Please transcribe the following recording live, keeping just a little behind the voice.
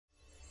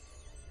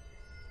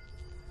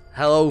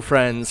Hello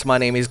friends, my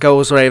name is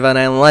𝗁𝗺𝗀𝗃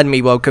and let me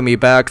welcome you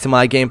back to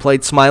my gameplay.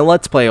 It's my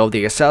Let's Play of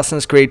the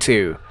Assassin's Creed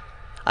 2.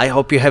 I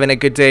hope you're having a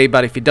good day,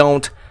 but if you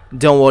don't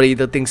worry,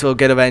 the things will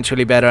get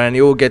eventually better and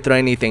you will get through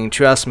anything,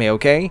 trust me,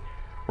 okay?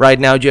 Right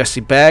now just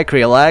sit back,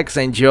 relax,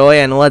 enjoy,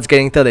 and let's get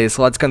into this.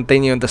 Let's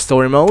continue in the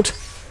story mode.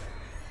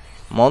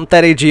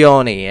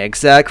 Monteriggioni,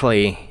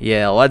 exactly.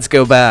 Yeah, let's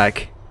go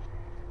back.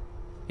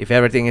 If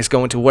everything is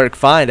going to work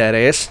fine, that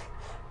is.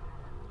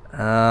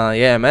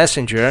 Yeah,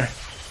 messenger.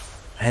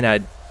 And I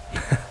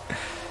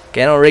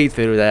cannot read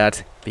through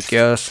that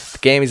because the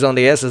game is on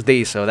the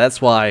SSD, so that's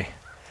why.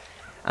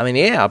 I mean,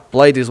 yeah, I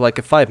played this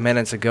like 5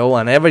 minutes ago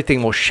and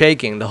everything was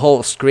shaking, the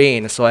whole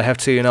screen, so I have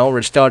to, you know,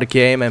 restart the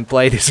game and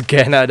play this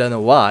again. I don't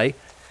know why.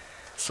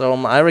 So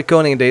I'm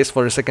recording this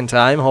for the second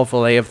time.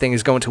 Hopefully everything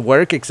is going to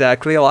work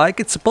exactly like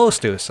it's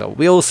supposed to, so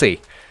we'll see.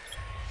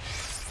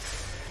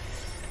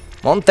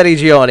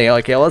 Monteriggioni,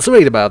 okay, let's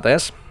read about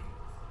this.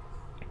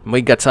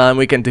 We got time,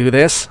 we can do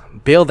this.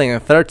 Building in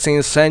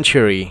 13th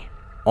century.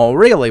 Oh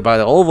really, by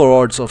the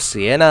overlords of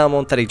Siena,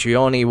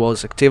 Monteriggioni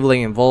was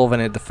actively involved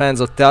in the defense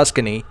of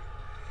Tuscany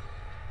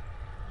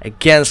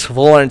against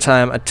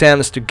Florentine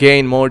attempts to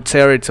gain more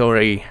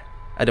territory.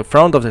 At the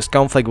front of this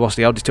conflict was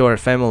the Auditore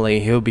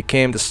family, who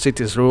became the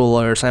city's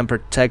rulers and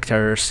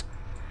protectors.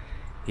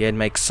 Yeah, it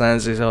makes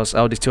sense, it was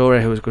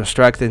Auditore who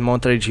constructed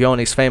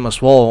Monteriggioni's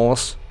famous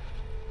walls,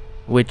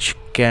 which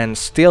can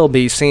still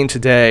be seen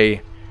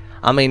today.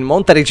 I mean,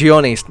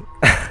 Monteriggioni,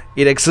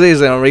 it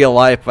exists in real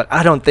life, but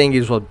I don't think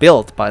it was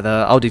built by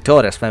the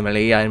Auditores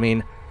family. I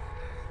mean,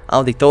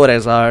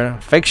 Auditores are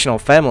fictional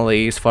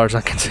families, as far as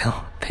I can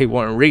tell. They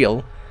weren't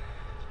real.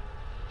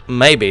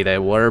 Maybe they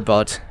were,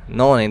 but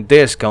not in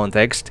this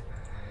context.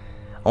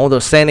 Although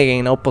standing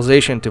in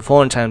opposition to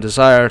Florentine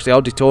desires, the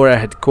Auditore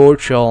had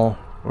cordial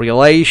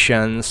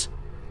relations,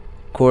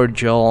 I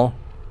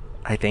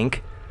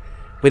think,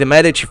 with the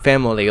𝗪𝗪𝗪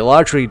family,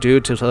 largely due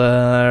to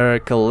their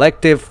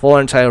collective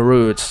Florentine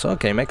roots.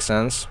 Okay, makes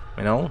sense,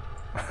 you know,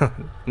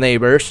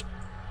 neighbors.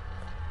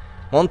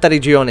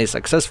 Monteriggioni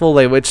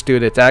successfully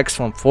withstood attacks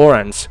from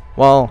Florence.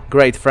 Well,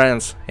 great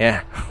friends,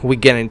 yeah, we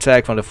get an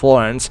attack from the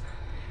Florence.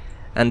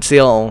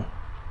 Until,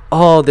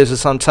 oh, this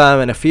is sometime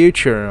in the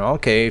future,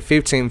 okay,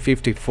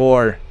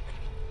 1554.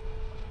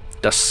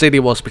 The city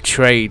was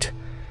betrayed.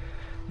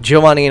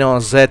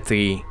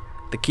 𝗔𝘀𝘀𝘀𝗀𝗀𝗀𝗀𝗀𝗀𝗀,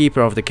 the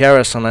keeper of the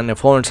garrison and the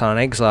Florentine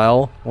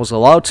exile, was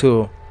allowed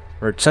to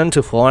return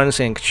to Florence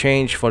in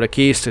exchange for the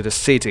keys to the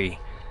city.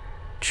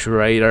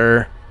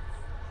 Traitor.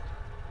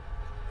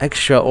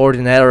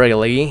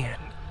 Extraordinarily,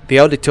 the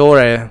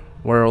Auditore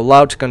were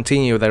allowed to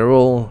continue their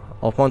rule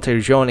of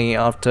Monteriggioni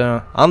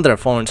under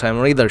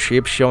Florentine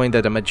leadership, showing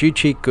that the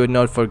𝗪𝗪𝗪𝗪 could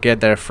not forget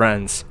their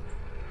friends.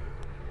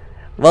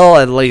 Well,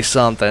 at least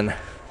something.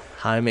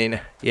 I mean,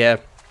 yeah,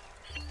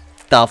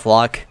 tough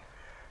luck,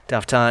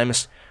 tough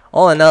times.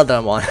 Oh,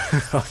 another one.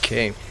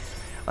 Okay,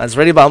 let's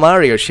read about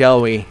Mario,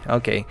 shall we?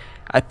 Okay,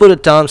 I put a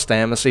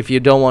timestamp, so if you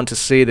don't want to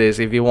see this,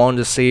 if you want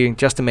to see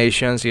just the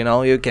missions, you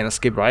know, you can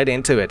skip right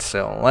into it.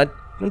 So let's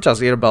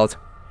just hear about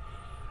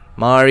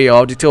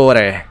Mario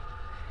Auditore,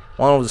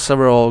 one of the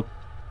several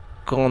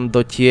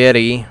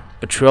condottieri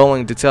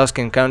patrolling the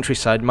Tuscan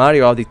countryside.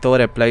 Mario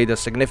Auditore played a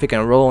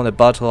significant role in the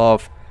Battle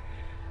of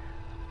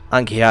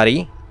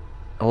Anghiari,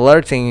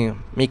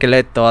 alerting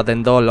Micheletto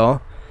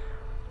Ardendolo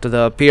to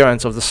the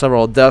appearance of the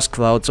several dust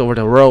clouds over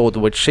the road,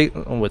 which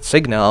would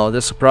signal the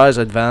surprise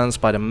advance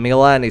by the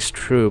Milanese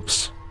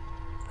troops.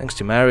 Thanks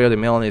to Mario, the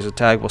Milanese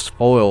attack was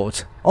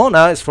foiled. Oh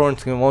nice,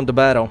 Florence won the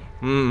battle.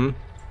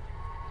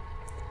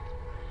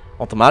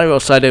 Although Mario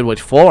sided with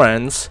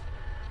Florence,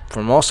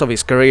 for most of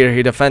his career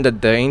he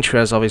defended the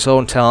interests of his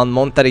own town,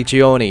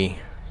 Monteriggioni.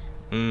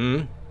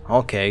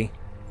 Okay.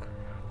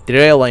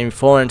 Derailing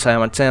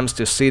Florentine attempts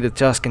to seize the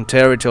Tuscan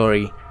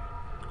territory.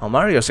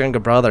 Mario's younger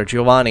brother,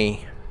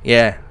 Giovanni,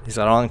 yeah, he's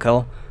our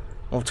uncle,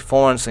 moved to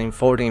Florence in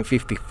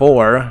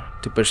 1454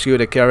 to pursue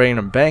the career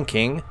in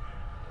banking.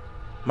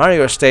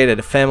 Mario stayed at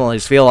the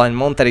family's villa in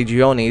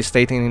Monteriggioni,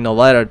 stating in a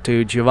letter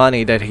to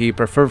Giovanni that he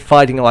preferred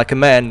fighting like a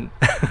man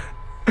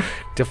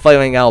to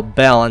filling out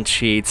balance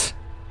sheets.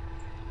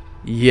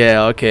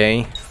 Yeah,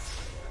 okay.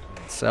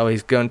 So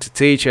he's going to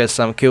teach us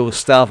some cool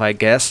stuff, I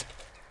guess.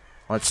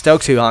 Let's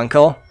talk to you,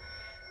 uncle.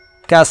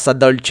 Casa,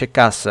 Dolce,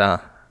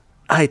 Casa.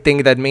 I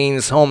think that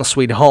means home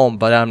sweet home,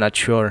 but I'm not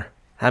sure.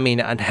 I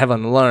mean, I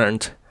haven't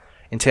learned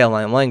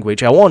Italian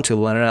language. I want to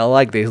learn, I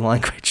like this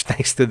language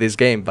thanks to this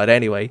game, but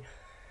anyway.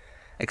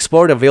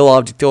 Explore the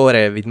Villa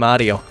Auditore with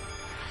Mario.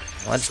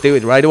 Let's do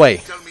it right away.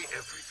 Tell me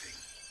everything.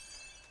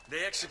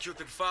 They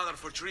executed father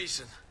for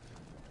treason.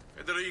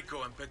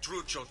 Federico and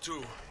Petruccio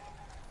too.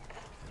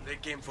 They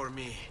came for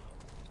me.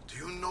 Do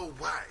you know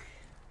why?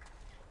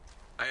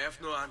 I have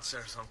no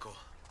answers, uncle.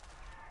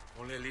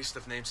 Only a list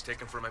of names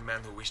taken from my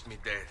men who wished me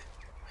dead.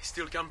 I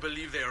still can't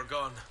believe they are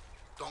gone.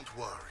 Don't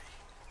worry.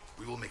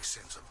 We will make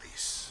sense of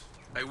this.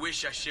 I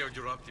wish I shared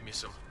your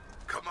optimism.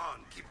 Come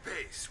on, keep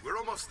pace. We're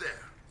almost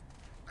there.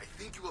 I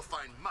think you will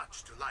find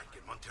much to like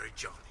in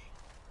Monteriggioni.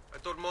 I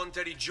thought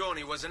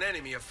Monteriggioni was an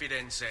enemy of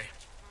Firenze.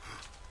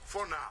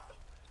 For now.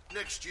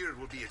 Next year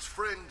will be its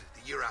friend,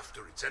 the year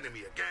after its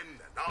enemy again,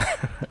 and on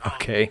and on.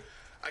 Okay.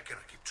 I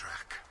cannot keep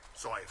track,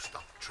 so I have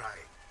stopped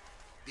trying.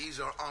 These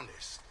are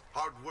honest,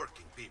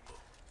 hard-working people.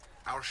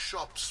 Our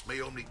shops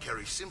may only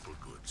carry simple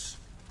goods,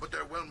 but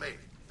they're well-made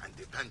and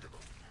dependable.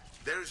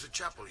 There is a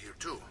chapel here,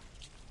 too.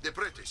 The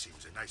prete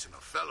seems a nice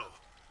enough fellow,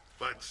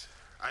 but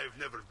I have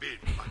never been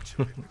much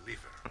of a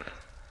believer.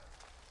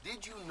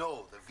 Did you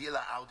know the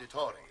Villa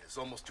Auditore is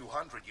almost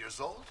 200 years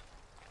old?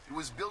 It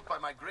was built by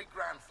my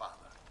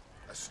great-grandfather,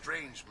 a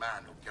strange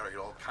man who carried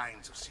all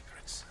kinds of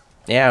secrets.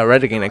 Yeah, I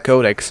read it in a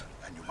codex.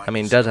 I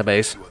mean,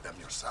 database.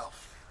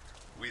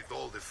 With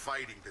all the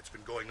fighting that's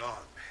been going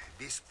on,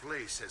 this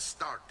place has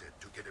started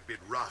to get a bit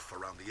rough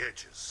around the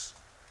edges.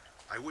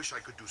 I wish I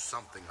could do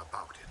something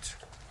about it,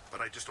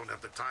 but I just don't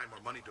have the time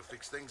or money to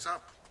fix things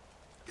up.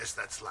 Guess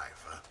that's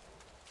life, huh?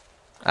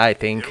 I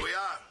think. Here we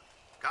are.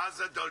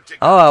 Casa Dolce.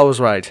 Oh, I was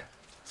right.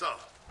 So,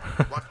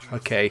 what do you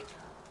Okay.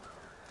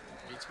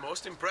 It's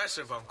most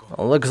impressive, Uncle.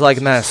 Well, looks like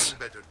mess,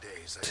 better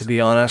days, I to be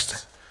honest.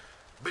 suppose.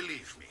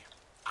 Believe me,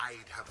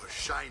 I'd have her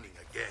shining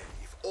again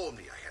if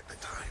only I had the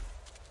time.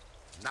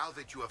 Now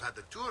that you have had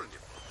the tour,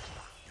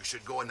 you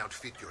should go and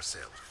outfit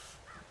yourself.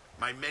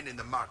 My men in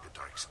the market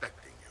are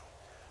expecting you.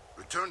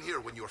 Return here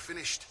when you're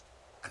finished,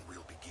 and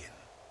we'll begin.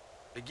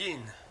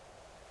 Begin?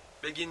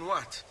 Begin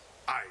what?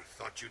 I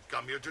thought you'd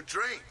come here to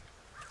train.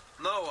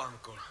 No,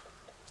 Uncle.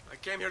 I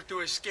came here to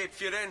escape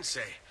Florence,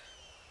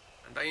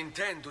 and I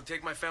intend to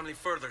take my family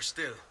further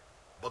still.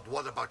 But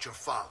what about your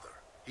father?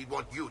 He'd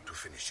want you to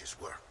finish his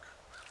work.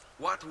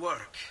 What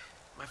work?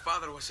 My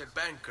father was a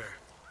banker.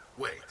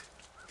 Wait,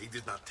 he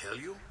did not tell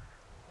you?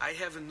 I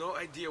have no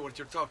idea what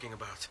you're talking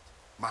about.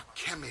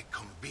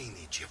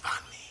 𝗪𝗪𝗀𝗀𝗀𝗀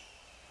Giovanni.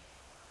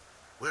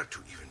 Where to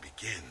even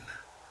begin?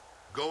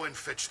 Go and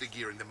fetch the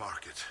gear in the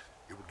market.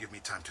 It will give me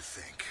time to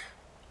think.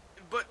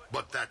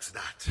 But that's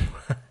that.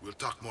 We'll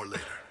talk more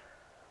later.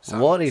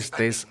 What is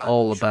this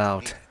all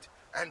about?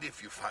 And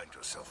if you find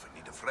yourself in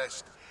need of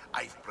rest,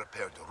 I've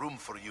prepared a room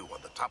for you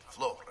on the top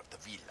floor of the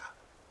villa.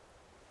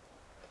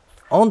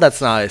 Oh,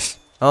 that's nice.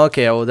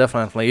 Okay, I will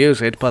definitely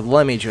use it, but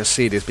let me just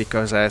see this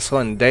because I saw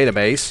in the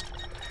database.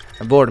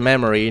 A board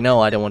memory, no,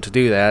 I don't want to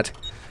do that.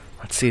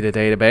 Let's see the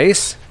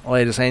database.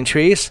 Latest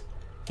entries.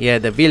 Yeah,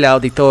 the Villa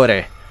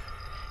Auditore.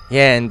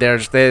 Yeah, and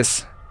there's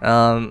this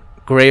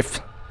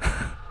glyph.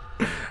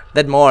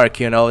 That mark,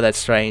 you know, that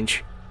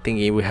strange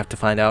thingy we have to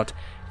find out.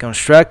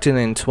 Constructed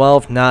in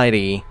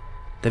 1290,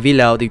 the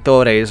Villa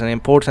Auditore is an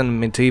important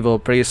medieval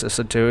piece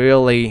of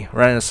early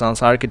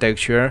Renaissance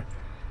architecture.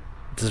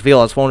 This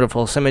villa's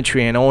wonderful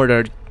symmetry and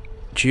ordered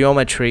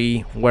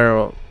geometry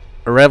were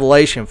a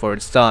revelation for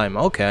its time.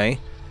 Okay.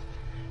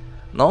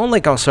 Not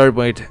only concerned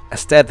with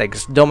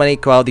aesthetics,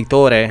 Domenico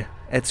Auditore,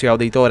 Ezio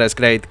Auditore's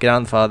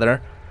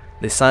great-grandfather,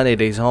 designed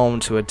his home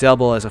to a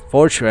double as a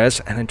fortress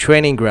and a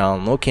training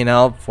ground, looking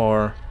out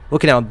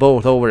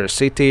both over the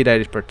city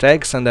that it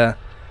protects and the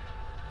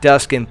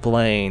Tuscan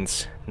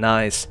plains.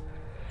 Nice.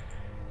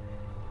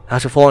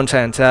 After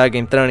Florentine attack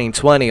in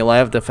 1320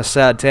 left the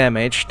facade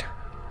damaged.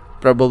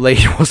 Probably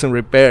it wasn't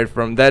repaired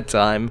from that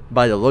time,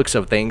 by the looks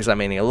of things. I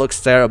mean, it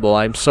looks terrible,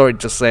 I'm sorry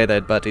to say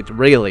that, but it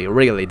really,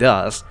 really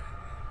does.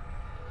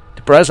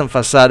 The present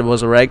facade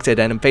was erected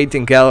and a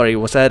painting gallery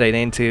was added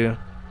to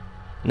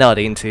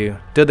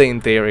the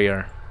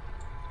interior.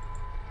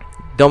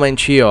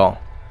 Domencio,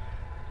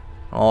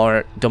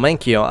 or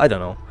Domencio, I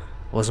don't know,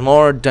 was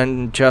more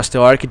than just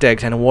an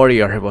architect and a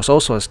warrior, he was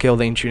also a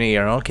skilled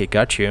engineer. Okay,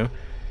 got you.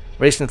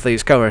 Recently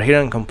discovered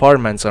hidden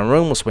compartments and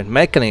rooms with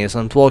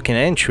mechanisms blocking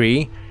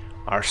entry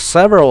are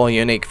several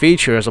unique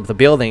features of the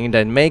building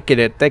that make it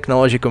a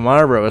technological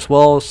marvel as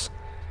well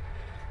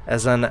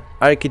as an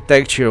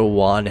architectural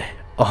one.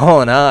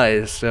 Oh,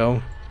 nice.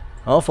 So,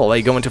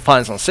 hopefully going to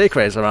find some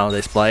secrets around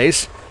this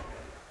place.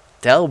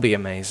 That'll be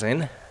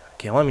amazing.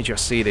 Okay, let me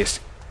just see this.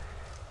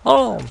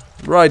 Oh,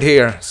 right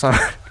here, some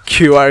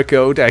QR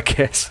code, I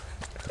guess.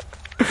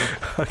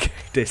 Okay,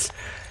 this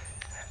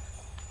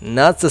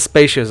not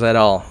suspicious at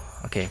all.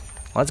 Okay,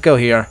 let's go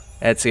here.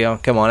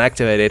 Ezio, come on,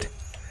 activate it.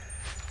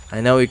 I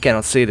know you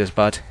cannot see this,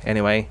 but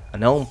anyway, a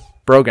known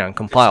program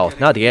compiled.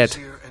 Not yet. It's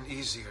getting easier and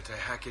easier to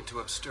hack into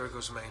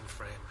Abstergo's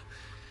mainframe.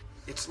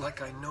 It's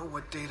like I know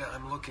what data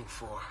I'm looking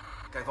for.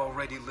 I've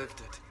already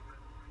lived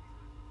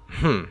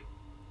it.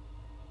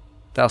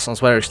 That sounds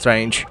very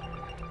strange.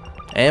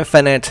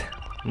 Infinite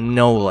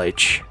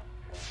knowledge.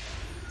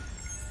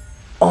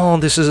 Oh,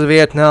 this is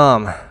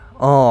Vietnam.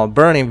 Oh,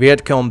 burning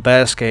Viet Cong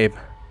basket.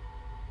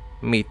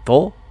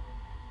 Mito?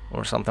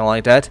 Or something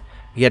like that.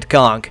 Viet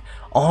Cong.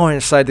 Oh,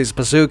 inside this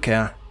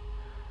bazooka.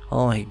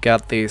 Oh, he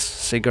got these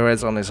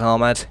cigarettes on his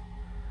helmet.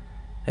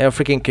 You're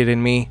freaking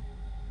kidding me.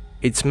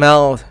 Its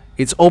mouth,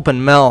 its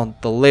open mouth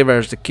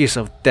delivers the kiss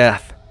of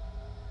death.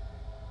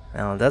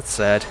 Now that's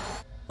sad.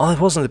 Oh,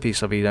 it wasn't a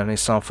piece of Eden,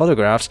 it's some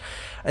photographs.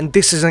 And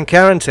this is in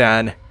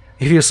quarantine.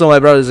 If you saw my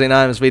Brothers in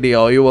Arms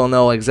video, you will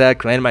know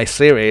exactly, in my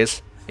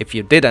series. If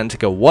you didn't,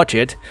 go watch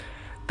it.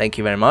 Thank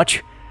you very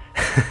much.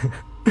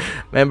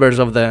 Members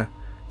of the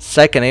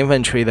 2nd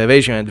Infantry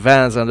Division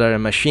advanced under a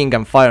machine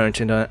gun fire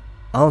into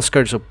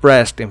outskirts of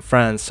Brest in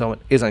France, so it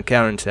isn't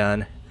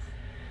quarantine.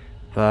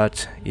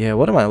 But yeah,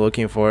 what am I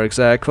looking for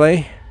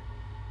exactly?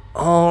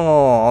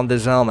 Oh, on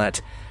this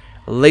helmet.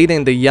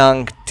 Leading the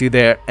young to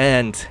their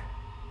end.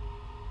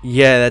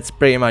 Yeah, that's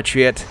pretty much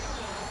it.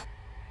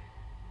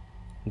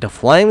 The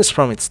flames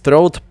from its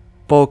throat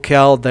poke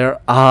out their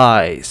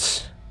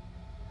eyes.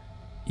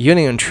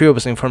 Union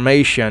troops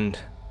information.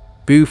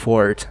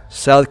 Beaufort,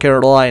 South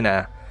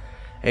Carolina,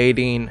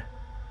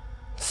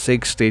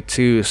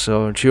 1862,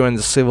 so during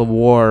the Civil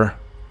War.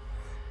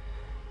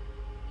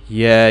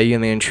 Yeah,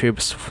 Union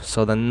troops,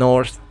 so the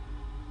north.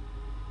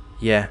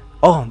 Yeah.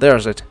 Oh,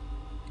 there's it.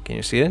 Can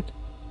you see it?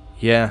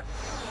 Yeah.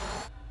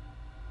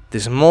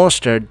 This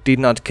monster did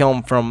not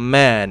come from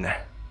man.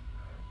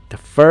 The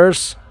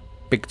first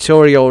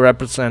pictorial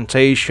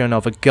representation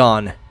of a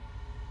gun.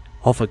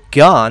 Of a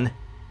gun?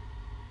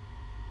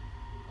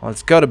 Well,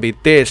 it's gotta be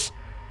this.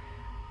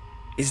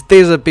 Is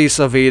this a piece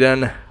of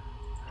Eden?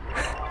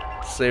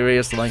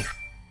 Seriously?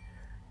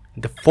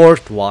 The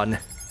fourth one.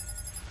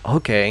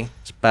 Okay,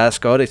 its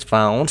passcode is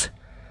found.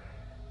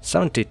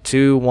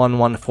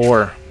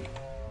 72114.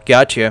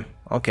 Gotcha.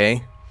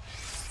 Okay.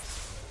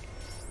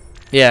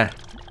 Yeah.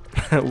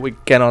 We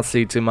cannot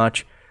see too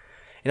much.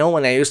 You know,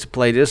 when I used to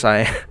play this,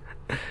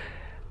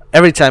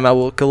 every time I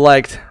will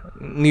collect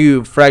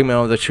new fragment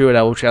of the truth,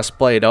 I will just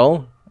play it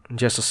all,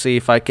 just to see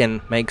if I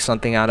can make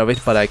something out of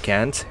it, but I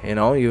can't. You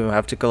know, you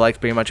have to collect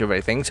pretty much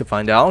everything to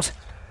find out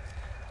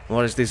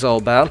what is this all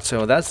about,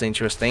 so that's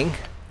interesting.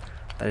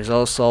 There's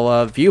also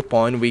a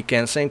viewpoint we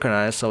can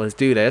synchronize, so let's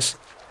do this.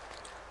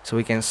 So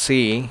we can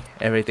see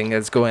everything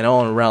that's going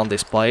on around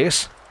this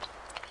place.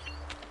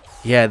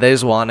 Yeah,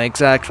 there's one,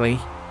 exactly.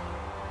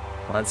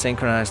 Let's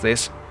synchronize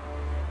this.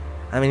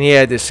 I mean,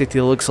 yeah, this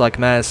city looks like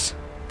mess.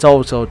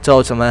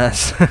 Total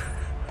mess.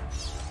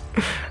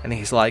 And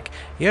he's like,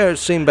 yeah, I've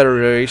seen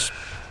better days.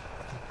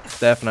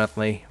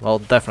 Definitely, well,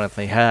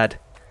 definitely had.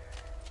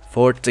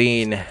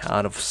 14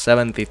 out of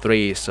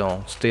 73,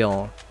 so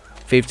still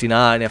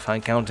 59 if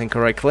I'm counting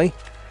correctly.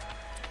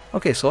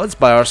 Okay, so let's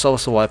buy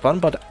ourselves a weapon,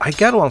 but I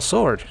got one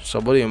sword, so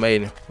what do you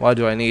mean? Why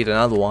do I need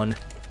another one?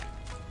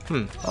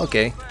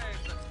 Okay.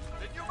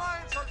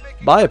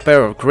 Buy a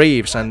pair of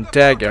greaves and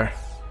dagger.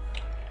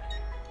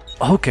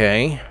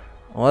 Okay,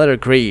 what are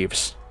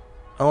greaves?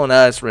 Oh,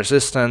 nice,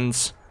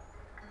 resistance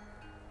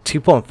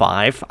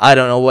 2.5. I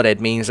don't know what it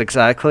means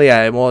exactly.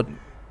 I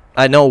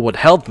know what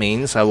health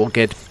means. I will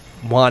get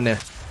one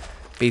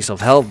piece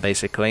of health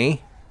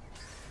basically.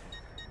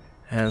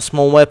 And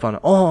small weapon.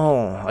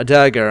 Oh, a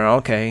dagger.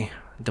 Okay.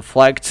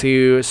 Deflect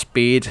 2,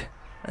 speed.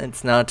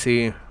 It's not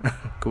too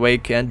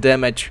quick, and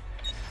damage.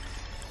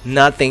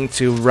 Nothing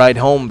to write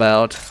home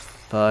about.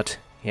 But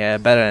yeah,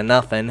 better than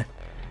nothing.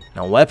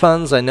 No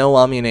weapons and no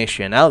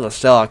ammunition. Out of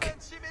stock.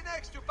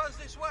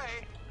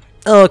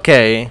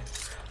 Okay.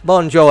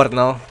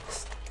 Buongiorno.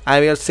 I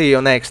will see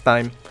you next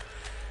time.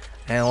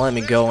 And let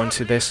me go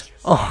into this.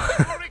 Oh.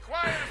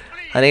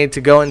 I need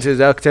to go into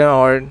the doctor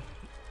or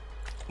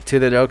to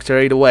the doctor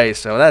either way,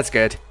 so that's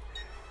good.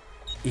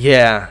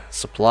 Yeah,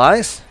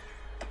 supplies.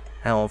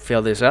 I will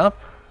fill this up.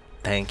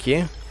 Thank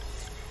you.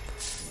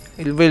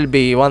 It will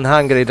be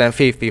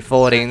 150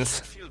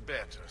 florins.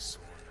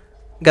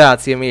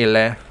 Grazie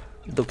mille,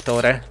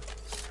 dottore.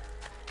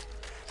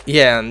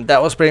 Yeah, and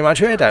that was pretty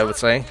much it, I would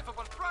say.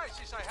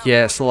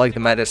 Yeah, select the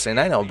medicine.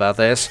 I know about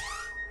this.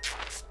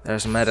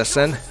 There's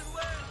medicine.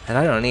 And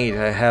I don't need.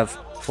 I have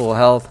full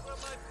health.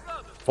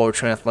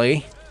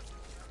 Fortunately.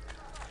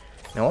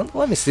 You know what?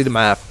 Let me see the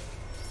map.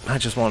 I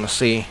just want to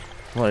see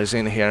what is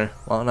in here.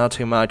 Well, not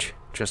too much.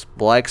 Just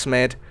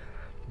blacksmith,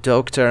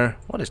 doctor.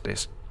 What is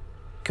this?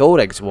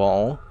 Codex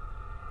wall.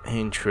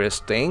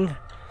 Interesting.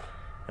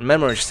 And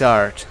memory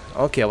start.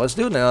 Okay, let's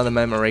do another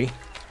memory.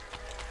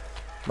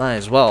 Might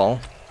as well.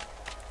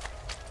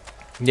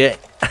 Yeah,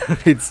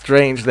 it's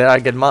strange that I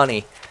get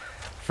money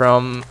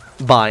from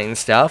buying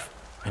stuff.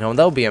 You know,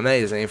 that would be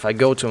amazing if I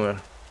go to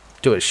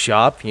a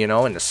shop, you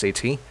know, in the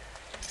city,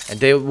 and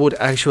they would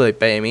actually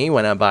pay me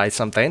when I buy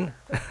something.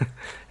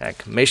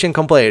 Like, mission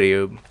complete,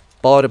 you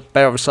bought a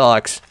pair of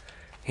socks.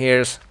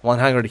 Here's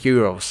 100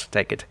 euros,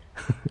 take it.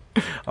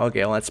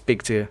 Okay, let's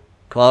speak to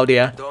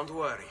Claudia. Don't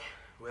worry,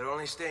 we're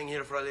only staying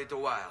here for a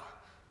little while.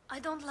 I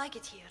don't like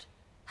it here.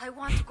 I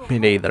want to go Me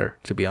home. neither,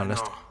 to be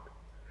honest. No.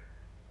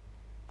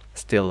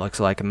 Still looks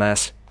like a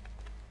mess.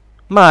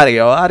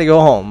 Mario, how do you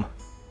go home?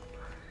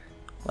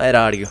 Where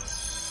are you?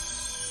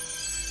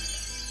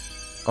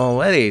 Oh,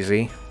 very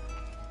easy.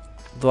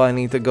 Do I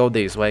need to go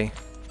this way?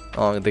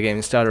 Oh, the game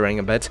is stuttering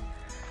a bit.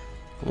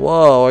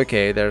 Whoa,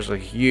 okay, there's a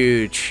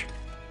huge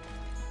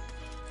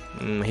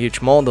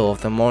model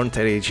of the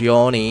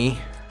Monteriggioni.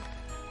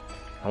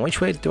 And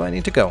which way do I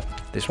need to go?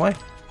 This way?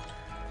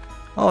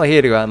 Oh,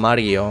 here you are,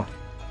 Mario.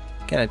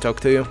 Can I talk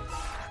to you?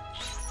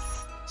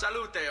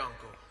 Salute,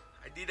 uncle.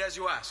 I did as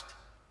you asked.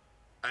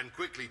 And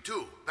quickly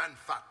too, ben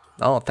fatto.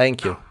 Oh,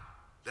 thank you. Now,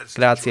 let's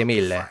Grazie get you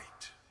up to mille.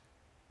 fight.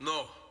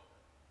 No.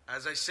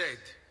 As I said,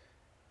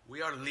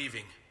 we are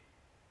leaving.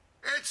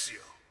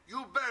 Ezio,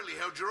 you barely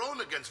held your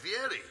own against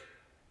Vieri.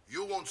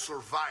 You won't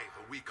survive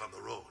a week on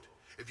the road.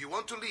 If you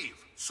want to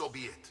leave, so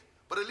be it.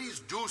 But at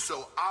least do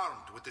so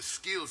armed with the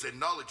skills and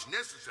knowledge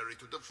necessary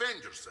to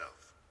defend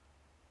yourself.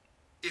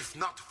 If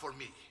not for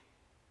me,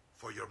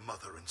 for your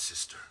mother and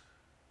sister.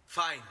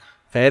 Fine.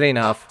 Fair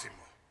enough.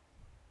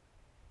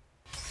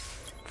 𝗓𝗵𝗽.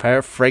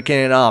 Fair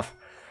freaking enough.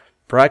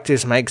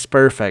 Practice makes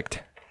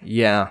perfect.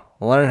 Yeah,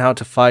 learn how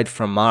to fight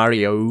from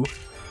Mario.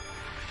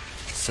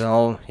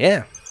 So,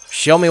 yeah.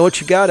 Show me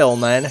what you got, old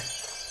man.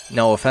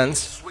 No offense.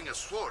 Swing a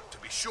sword, to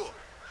be sure,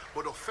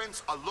 but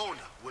offense alone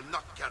will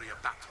not carry a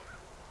battle.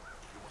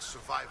 You must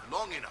survive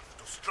long enough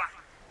to strike.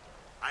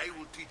 I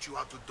will teach you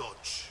how to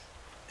dodge.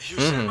 You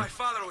said my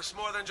father was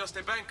more than just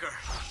a banker.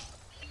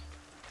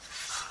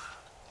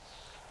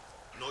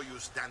 No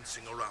use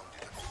dancing around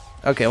it.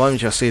 Okay, let me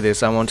just see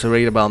this. I want to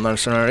read about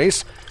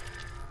mercenaries.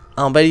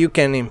 I'll bet you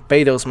can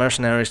pay those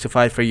mercenaries to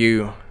fight for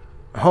you.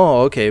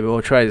 Oh, okay,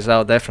 we'll try this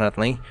out,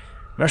 definitely.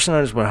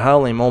 Mercenaries were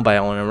highly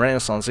mobile in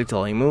Renaissance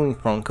Italy, moving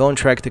from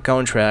contract to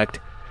contract.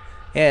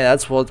 Yeah,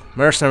 that's what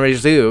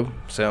mercenaries do,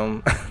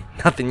 so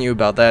nothing new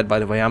about that, by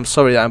the way. I'm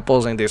sorry that I'm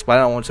pausing this, but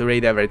I don't want to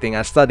read everything.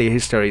 I study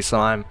history, so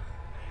I'm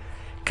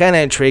kinda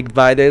intrigued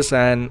by this,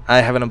 and I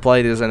haven't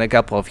applied this in a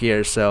couple of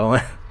years, so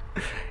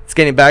it's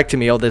getting back to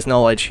me, all this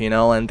knowledge, you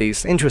know, and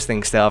this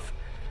interesting stuff.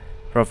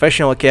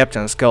 Professional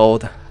captains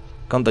called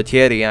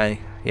Condottieri, I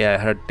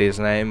heard this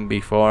name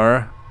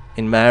before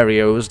in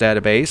Mario's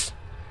database.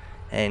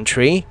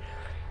 Entry,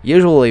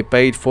 usually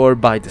paid for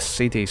by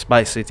cities,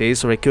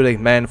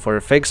 recruiting men for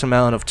a fixed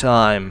amount of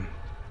time.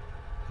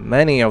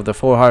 Many of the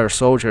for-hire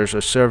soldiers who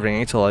served in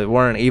Italy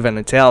weren't even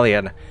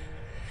Italian.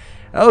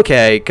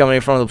 Okay, coming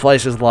from the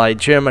places like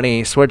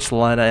Germany,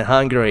 Switzerland, and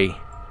Hungary.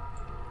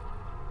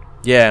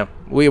 Yeah,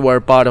 we were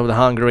part of the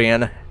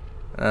Hungarian,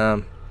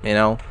 you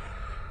know,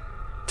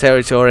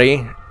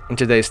 territory in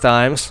today's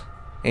times,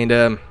 in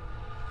the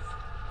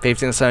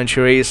 15th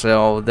century,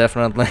 so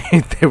definitely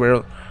they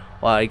were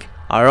like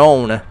our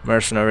own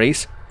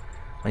mercenaries,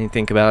 when you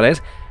think about it.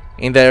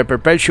 In their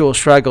perpetual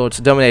struggle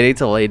to dominate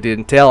Italy, the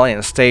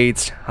Italian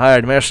states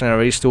hired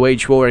mercenaries to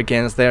wage war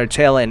against their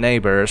Italian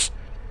neighbors.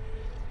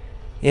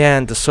 Yeah,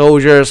 and the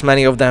soldiers,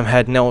 many of them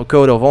had no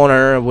code of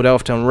honor, would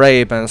often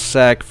rape and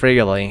sack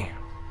freely.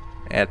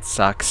 It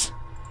sucks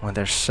when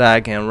there's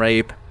sack and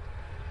rape.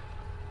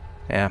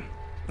 Yeah.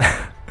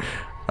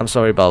 I'm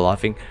sorry about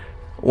laughing.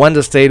 When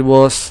the state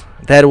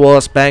that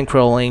was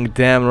bankrolling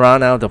them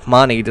ran out of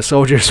money, the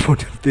soldiers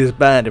would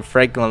disband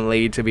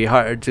frequently to be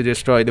hired to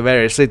destroy the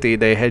very city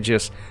they had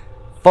just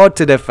fought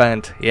to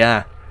defend.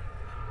 Yeah.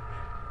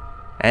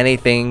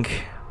 Anything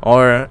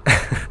or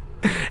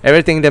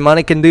everything the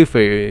money can do for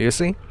you, you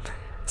see?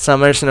 Some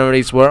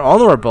mercenaries were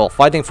honorable,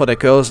 fighting for the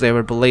cause they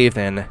believed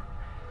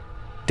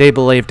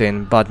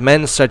in, but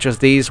men such as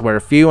these were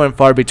few and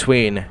far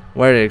between.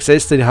 Where they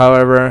existed,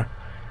 however,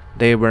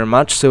 they were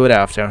much sought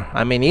after.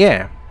 I mean,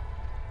 yeah,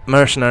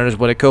 mercenaries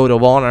with a code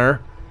of honor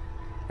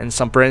and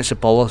some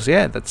principles,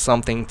 yeah, that's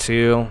something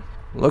to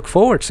look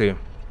forward to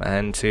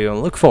and to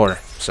look for.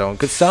 So,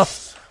 good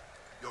stuff.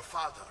 Your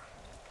father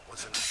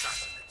was an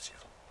assassin, Ezio.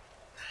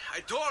 I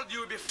told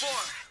you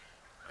before.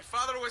 My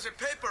father was a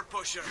paper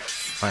pusher.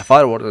 My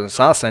father was an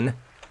assassin.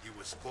 He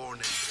was born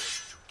and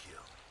bred to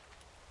kill.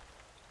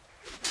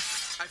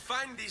 I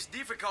find this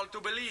difficult to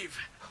believe.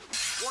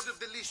 What of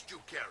the list you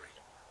carry?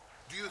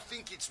 Do you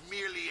think it's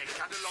merely a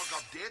catalog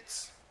of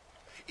debts?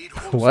 It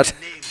holds What?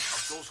 the names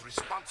of those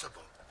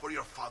responsible for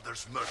your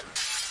father's murder.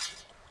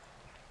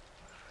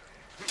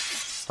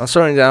 I'm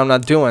sorry that I'm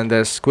not doing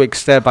this quick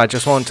step. I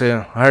just want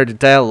to hear the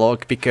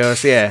dialogue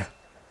because, yeah,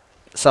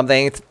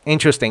 something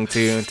interesting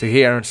to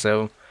hear.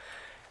 So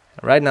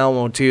right now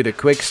we'll do the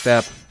quick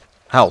step.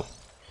 How?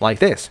 Like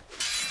this.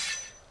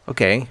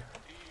 Okay.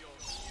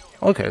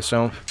 Okay,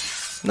 so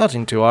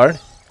nothing too hard.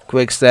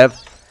 Quick step.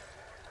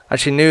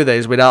 Actually knew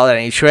this without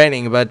any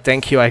training, but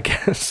thank you, I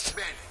guess.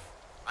 Ben,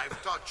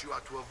 I've taught you how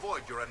to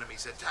avoid your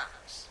enemy's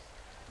attacks.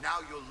 Now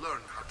you'll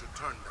learn how to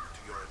turn them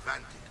to your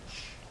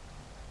advantage.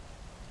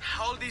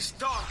 All this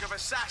talk of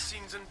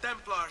assassins and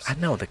Templars. I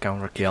know the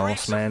counter kills,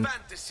 reeks of man.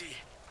 fantasy.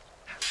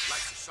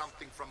 Like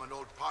something from an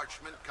old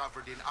parchment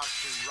covered in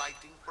arcane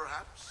writing,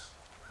 perhaps?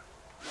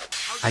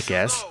 How I did you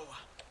guess. know?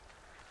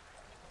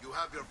 You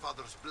have your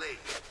father's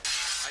blade.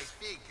 I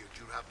figured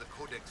you'd have the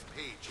codex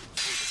page he was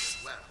holding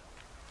as well.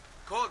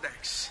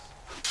 Codex.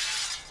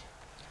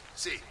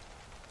 See,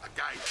 a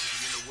guide to the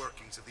inner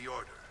workings of the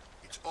Order,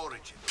 its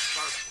origin,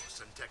 purpose,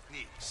 and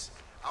techniques.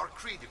 Our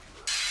creed, if you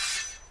will.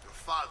 Your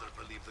father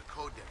believed the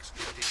Codex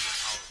contained a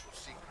powerful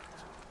secret,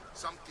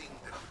 something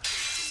that would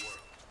change the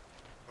world.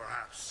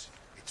 Perhaps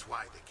it's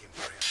why they came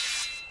for him.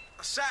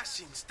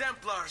 Assassins,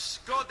 Templars,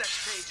 Codex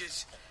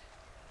pages.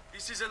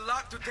 This is a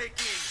lot to take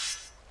in.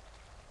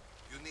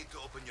 You need to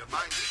open your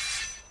mind.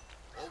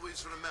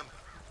 Always remember,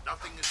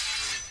 nothing is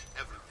true,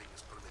 everything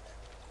is permitted.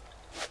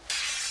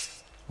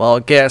 Well,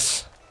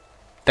 guess.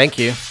 Thank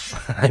you.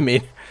 I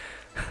mean,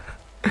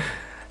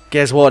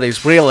 guess what?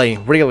 It's really,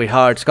 really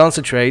hard to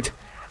concentrate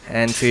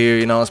and to,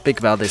 you know, speak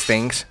about these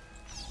things.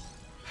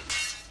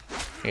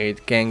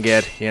 It can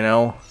get, you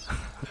know,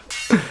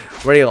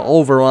 really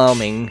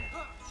overwhelming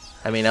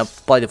I mean, I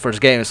played the first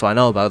game, so I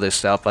know about this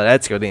stuff, but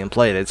Ezio didn't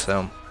play it,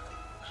 so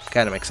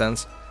kind of makes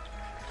sense.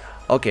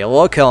 Okay,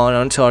 look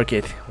on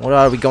target. What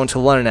are we going to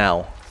learn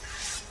now?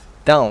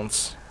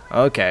 Downs.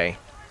 Okay.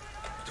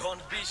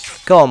 Don't be so...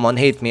 Come on,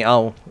 hit me.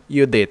 Oh,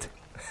 you did.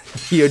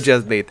 You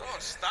just did. Oh,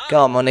 stop.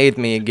 Come on, hit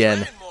me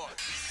again. Try more.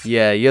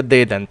 Yeah, you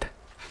didn't.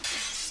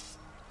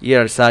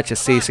 You're such a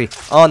sissy.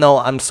 Oh no,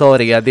 I'm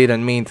sorry, I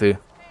didn't mean to.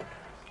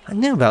 I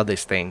knew about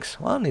these things.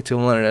 Well, I need to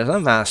learn as a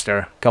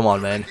master. Come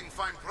on, man. Making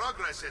fine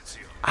progress,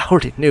 Ezio. I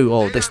already knew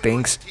all Today these I'm going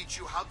things. to teach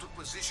you how to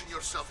position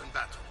yourself in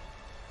battle.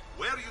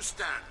 Where you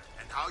stand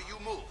and how you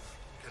move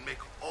can make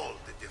all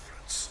the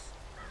difference.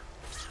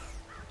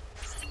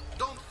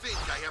 Don't think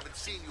I haven't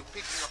seen you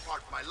picking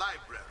apart my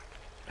library.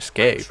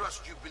 Escape.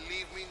 Trust you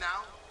believe me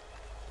now?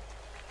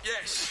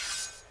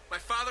 Yes. My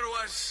father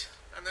was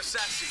an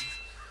assassin.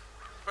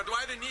 But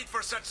why the need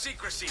for such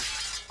secrecy?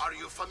 Are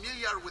you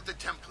familiar with the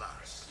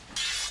Templars?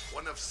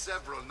 One of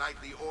several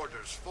knightly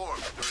orders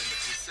formed during the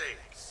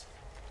Crusades.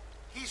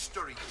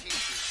 History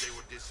teaches they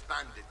were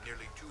disbanded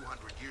nearly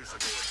 200 years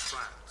ago in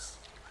France.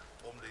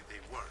 Only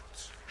they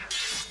weren't.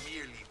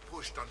 Merely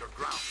pushed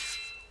underground,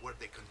 where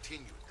they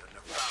continued their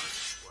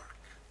nefarious work.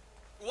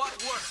 What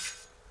work?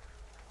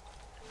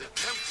 The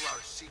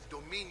Templars seek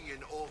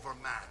dominion over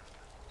man,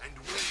 and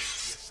we,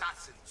 the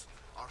assassins,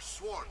 are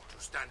sworn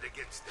to stand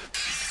against them.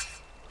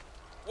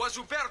 Was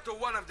𝗚𝗺𝗀𝗀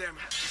one of them?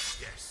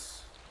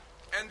 Yes,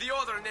 And the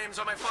other names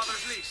on my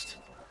father's list?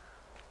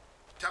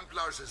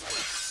 Templars as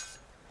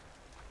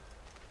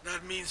well.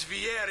 That means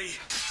𝗪𝗺𝗃.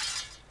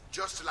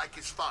 Just like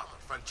his father,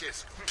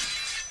 Francesco.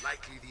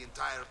 Likely the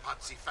entire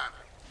𝗬𝗺𝗁𝗃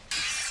family.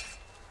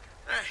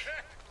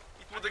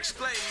 It would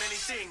explain many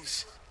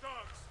things.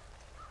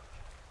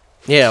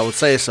 Yeah, I would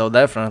say so,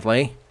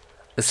 definitely.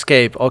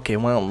 Escape. Okay,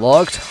 when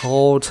unlocked,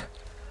 hold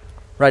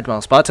right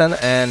mouse button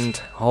and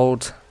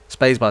hold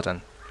space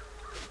button.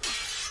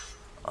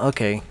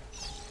 Okay,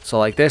 so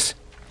like this.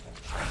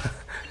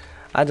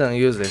 I don't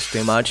use this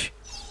too much.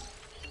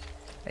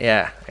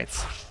 Yeah,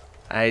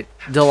 I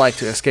don't like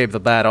to escape the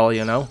battle,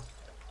 you know.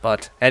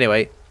 But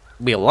anyway,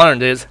 we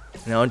learned it,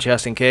 you know,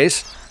 just in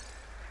case.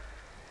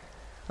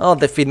 Oh,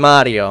 defeat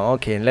Mario.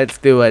 Okay, let's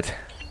do it.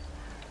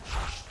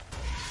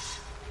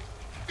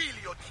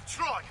 Figlio di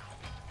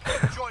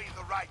Troia! Enjoy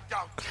the ride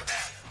down to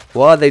hell!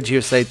 What did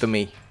you say to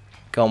me?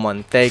 Come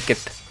on, take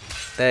it.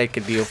 Take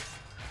it, you.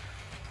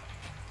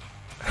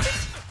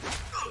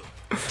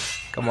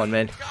 Come on,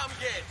 man. Come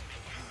get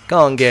me.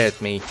 Come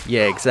get me.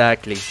 Yeah,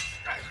 exactly.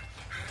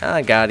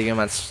 I got you,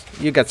 man.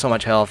 You got so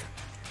much health.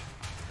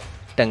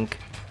 Dunk.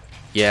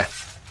 Yeah.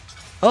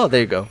 Oh,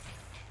 there you go.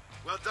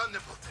 Well done,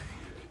 𝗵𝗺𝗃.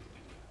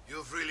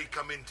 You've really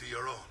come into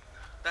your own.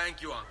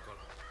 Thank you, uncle,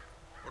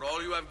 for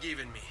all you have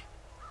given me.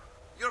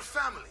 Your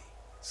family,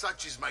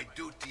 such is my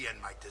duty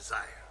and my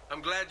desire.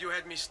 I'm glad you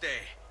had me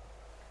stay.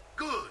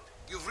 Good.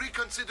 You've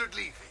reconsidered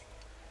leaving.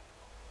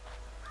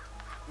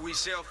 We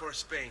sail for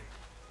Spain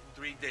in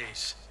 3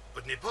 days.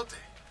 But 𝗵𝗺𝗃,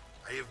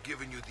 I have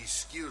given you these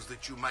skills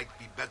that you might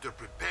be better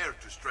prepared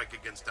to strike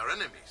against our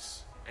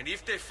enemies. And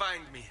if they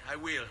find me, I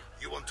will.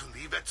 You want to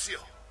leave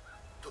Ezio?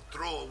 To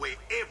throw away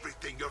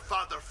everything your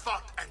father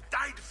fought and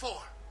died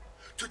for?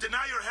 To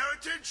deny your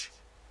heritage?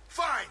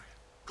 Fine.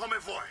 Come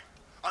vuoi.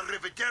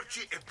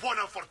 Arrivederci e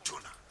buona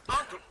fortuna.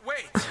 Uncle,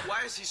 wait!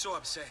 Why is he so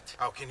upset?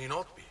 How can he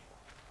not be?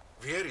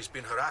 𝗪𝗺𝗃's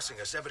been harassing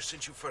us ever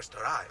since you first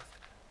arrived.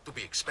 To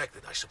be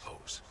expected, I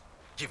suppose,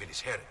 given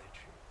his heritage.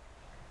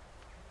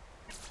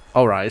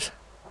 Alright.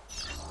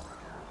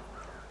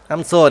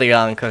 I'm sorry,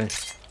 uncle.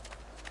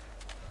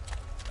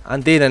 I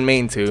didn't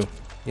mean to.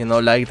 You know,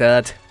 like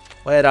that.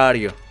 Where are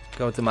you?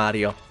 Go to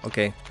Mario.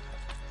 Okay.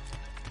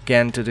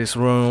 Get into this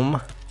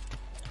room.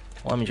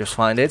 Let me just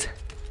find it.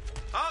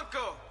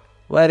 Uncle!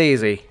 Where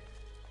is he?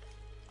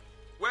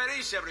 Where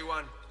is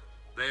everyone?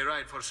 They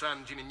ride for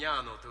San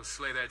Gimignano to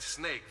slay that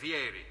snake,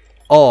 𝗪𝗺𝗃.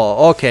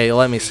 Oh, okay.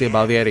 Let me see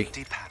about 𝗪𝗺𝗃.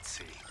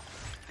 𝗵𝗺𝗃𝗀,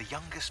 the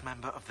youngest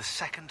member of the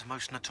second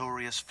most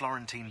notorious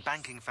Florentine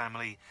banking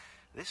family.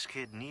 This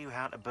kid knew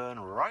how to burn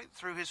right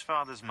through his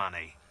father's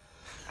money.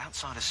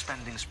 Outside of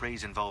spending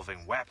sprees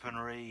involving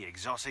weaponry,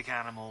 exotic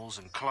animals,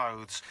 and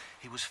clothes,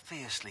 he was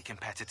fiercely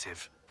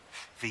competitive.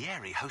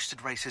 𝗪𝗺𝗃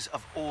hosted races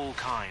of all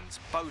kinds: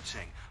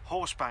 boating,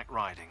 horseback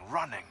riding,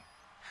 running.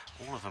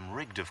 All of them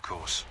rigged, of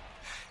course.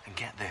 And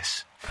get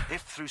this,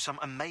 if through some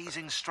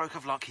amazing stroke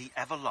of luck he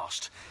ever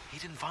lost,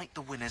 he'd invite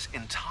the winner's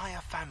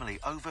entire family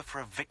over for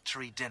a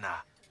victory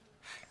dinner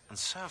and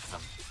serve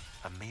them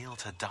a meal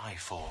to die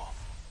for.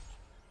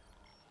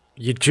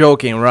 You're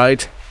joking,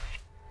 right?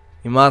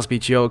 You must be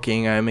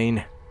joking, I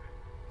mean.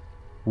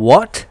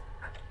 What?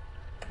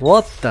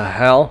 What the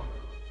hell?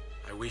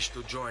 I wish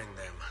to join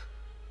them.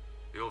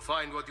 You'll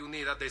find what you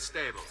need at the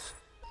stables.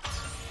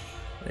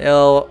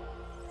 Well,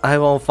 I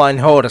won't find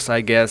horse,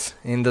 I guess,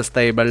 in the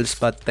stables,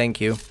 but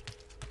thank you.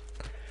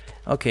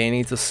 Okay, I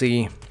need to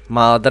see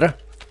Mother.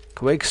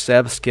 Quick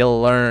step, skill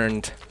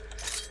learned.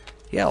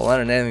 Yeah, I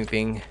learned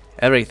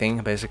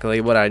everything, basically,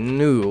 what I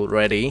knew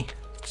already.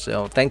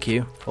 So, thank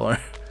you for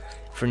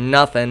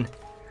nothing.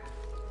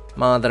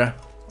 Mother.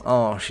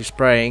 Oh, she's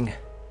praying.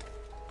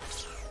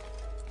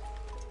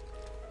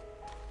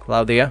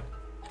 Claudia.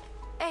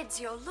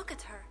 Ezio, look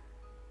at her.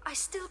 I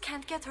still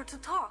can't get her to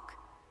talk.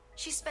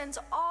 She spends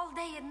all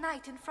day and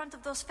night in front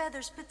of those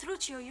feathers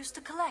Petruchio used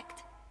to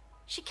collect.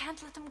 She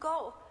can't let them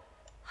go.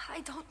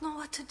 I don't know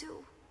what to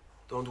do.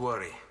 Don't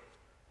worry.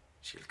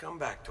 She'll come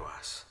back to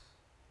us.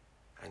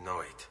 I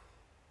know it.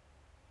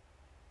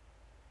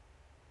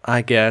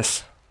 I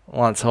guess.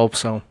 Let's hope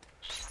so.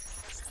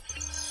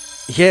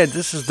 Yeah,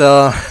 this is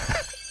the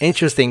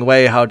interesting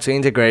way how to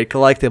integrate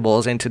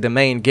collectibles into the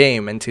main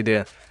game, into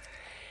the,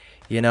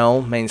 you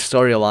know, main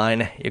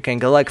storyline. You can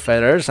collect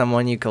feathers, and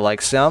when you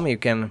collect some, you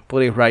can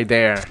put it right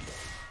there.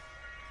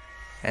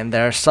 And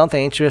there's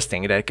something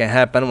interesting that can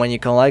happen when you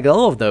collect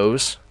all of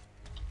those.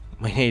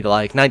 We need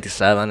like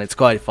 97, it's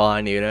quite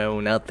fun, you know,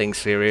 nothing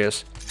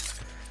serious.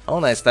 Oh,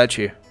 nice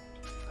statue.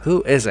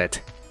 Who is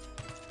it?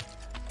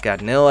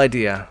 Got no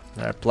idea.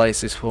 There are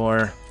places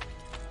for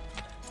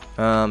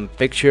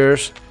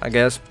pictures, I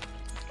guess.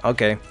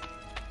 Okay.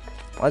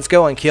 Let's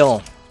go and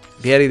kill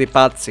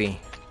𝗪𝗺𝗲𝗃.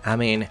 I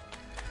mean,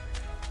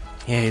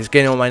 yeah, he's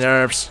getting on my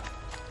nerves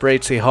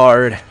pretty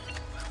hard.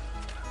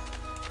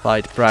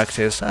 Fight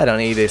practice. I don't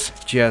need this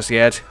just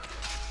yet.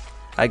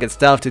 I got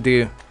stuff to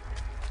do.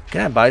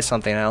 Can I buy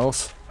something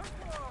else?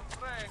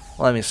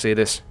 Let me see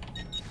this.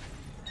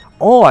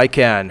 Oh, I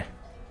can.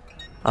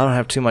 I don't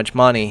have too much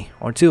money,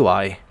 or do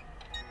I?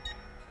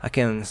 I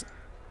can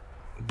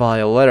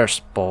buy letter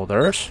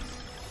spotters.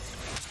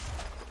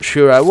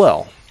 Sure, I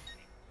will.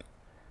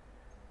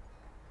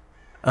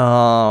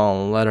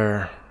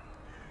 Letter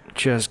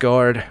chest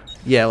guard.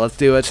 Yeah, let's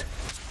do it.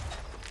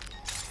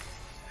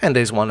 And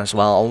this one as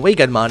well. We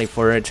get money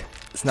for it.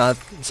 It's not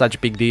such a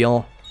big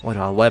deal. What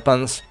are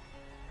weapons?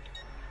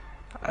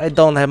 I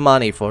don't have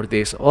money for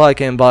this. Oh, I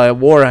can buy a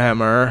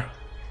warhammer.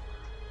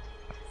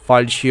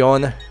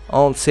 Falchion.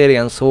 On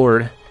Syrian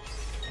sword.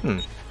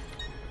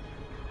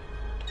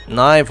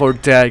 Knife or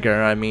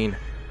dagger, I mean.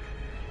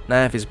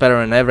 Knife is better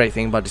than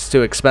everything, but it's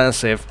too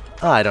expensive.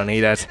 I don't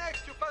need that.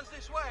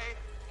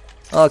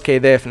 Okay,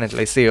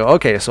 definitely see you.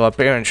 Okay, so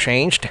appearance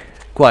changed.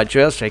 Quite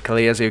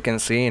drastically, as you can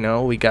see, you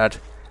know, we got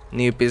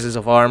new pieces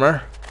of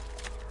armor.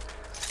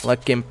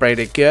 Looking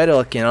pretty good,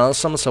 looking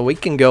awesome, so we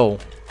can go.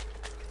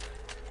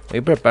 We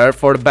prepared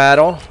for the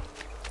battle.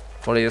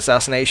 For the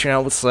assassination, I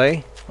would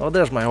say. Oh,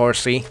 there's my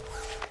horsey.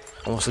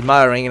 I was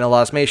admiring in the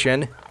last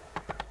mission.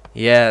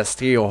 Yeah,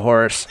 steal your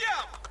horse.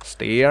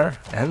 Steer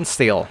and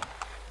steal.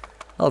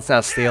 Well, it's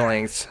not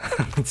stealing,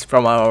 it's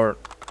from our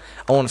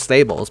own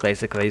stables,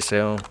 basically,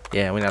 so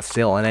yeah, we're not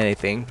stealing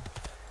anything.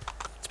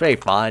 It's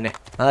pretty fun.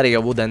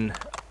 Mario wouldn't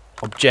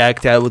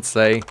object, I would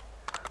say.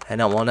 And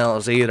no one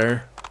else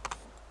either.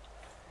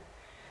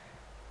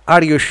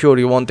 Are you sure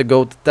you want to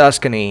go to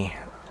Tuscany,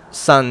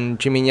 San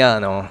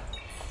Gimignano?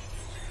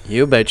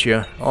 You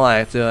betcha. Oh, I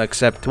have to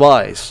accept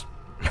twice.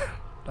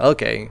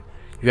 Okay,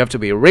 you have to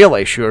be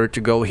really sure to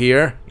go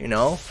here, you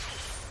know?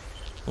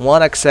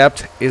 One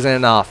accept isn't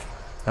enough.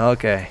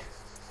 Okay.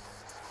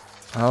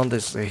 Oh,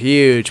 this is a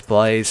huge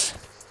place.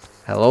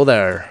 Hello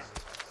there.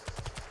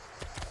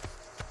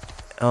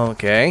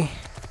 Okay.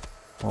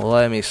 Well,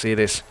 let me see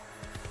this.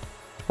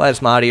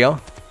 Where's Mario?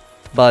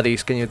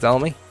 Buddies, can you tell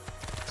me?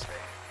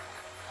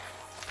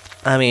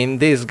 I mean,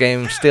 this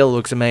game still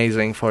looks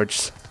amazing for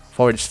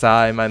its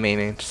time. I mean,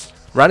 it's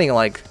running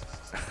like,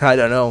 I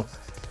don't know,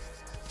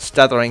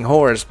 stuttering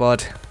horse,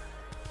 but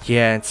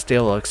yeah, it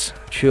still looks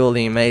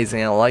truly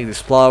amazing. I like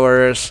these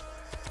flowers.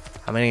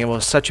 I mean, it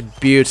was such a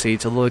beauty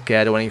to look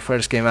at when it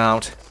first came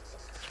out.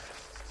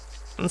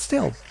 And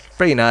still,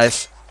 pretty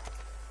nice.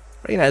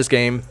 Pretty nice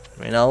game,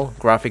 you know,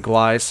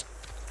 graphic-wise.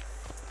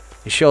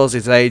 It shows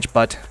its age,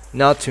 but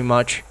not too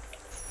much.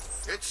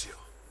 Ezio,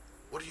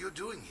 what are you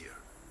doing here?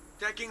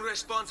 Taking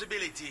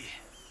responsibility.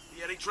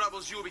 Vieri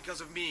troubles you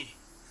because of me.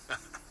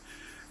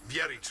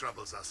 Vieri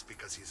troubles us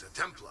because he's a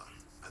Templar,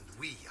 and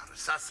we are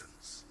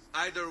assassins.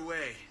 Either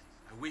way,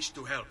 I wish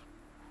to help.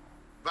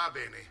 Va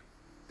bene.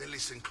 Then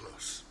listen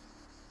close.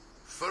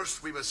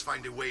 First, we must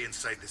find a way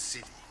inside the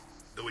city,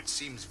 though it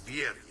seems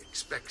Vieri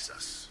expects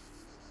us.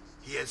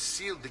 He has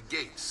sealed the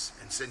gates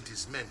and sent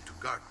his men to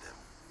guard them.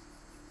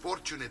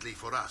 Fortunately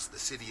for us, the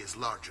city is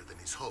larger than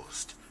his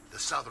host. The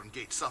southern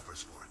gate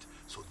suffers for it,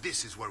 so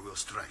this is where we'll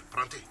strike.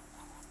 Pronti?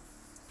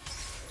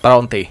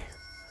 Pronti.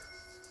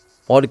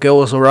 What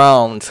goes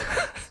around?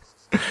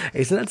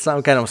 Isn't that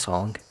some kind of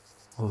song?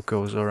 What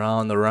goes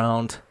around,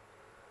 around?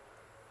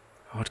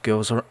 What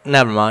goes around?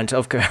 Never mind,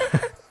 of course.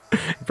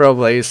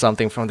 Probably is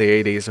something from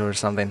the 80s or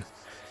something.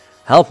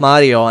 Help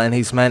Mario and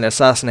his men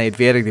assassinate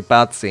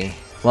𝗪𝗺𝗃𝗃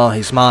while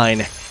he's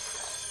mine.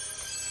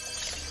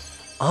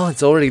 Oh,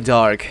 it's already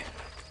dark.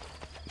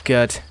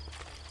 Good.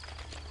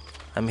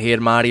 I'm here,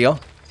 Mario.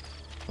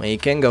 We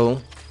can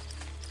go.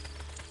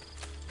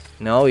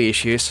 No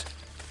issues.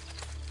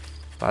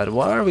 But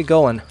where are we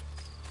going?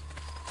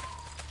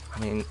 I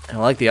mean, I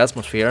like the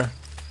atmosphere.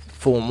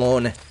 Full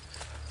moon.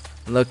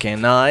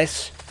 Looking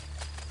nice.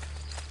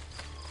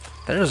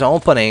 There's an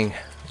opening,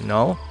 you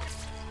know?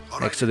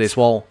 Next to this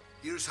wall.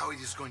 Here's how it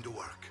is going to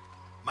work.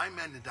 My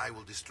men and I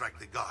will distract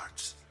the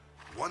guards.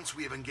 Once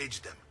we have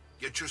engaged them,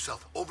 get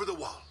yourself over the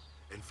wall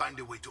and find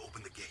a way to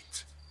open the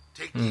gate.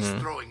 Take these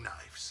throwing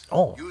knives.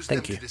 Oh, Use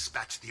thank them you. to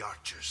dispatch the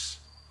archers.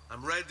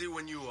 I'm ready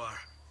when you are.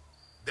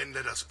 Then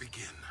let us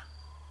begin.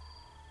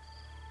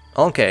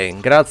 Okay,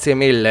 grazie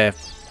mille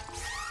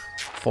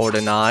for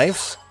the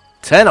knives.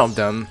 10 of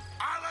them.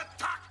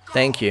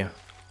 Thank you.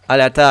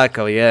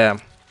 All'attacco, yeah.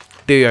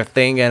 Do your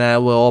thing and I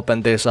will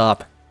open this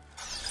up.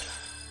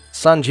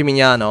 San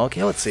Gimignano.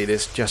 Okay, let's see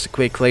this just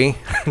quickly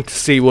to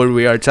see what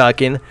we are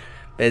talking,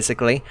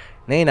 basically.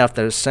 Named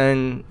after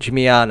San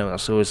Gimignano,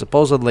 who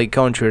supposedly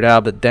conjured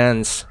up the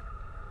dance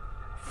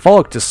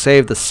folk to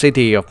save the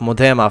city of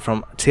Modena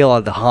from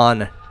Attila the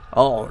Hun.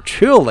 Oh,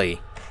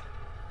 truly!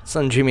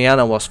 San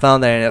Gimignano was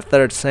founded in the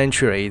 3rd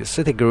century. The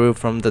city grew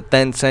from the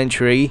 10th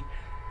century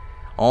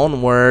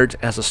onward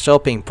as a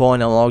stopping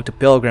point along the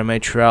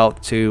pilgrimage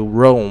route to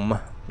Rome.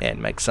 Yeah, it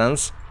makes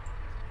sense.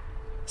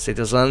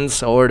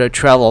 Citizens or the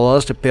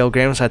travelers, the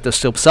pilgrims, had to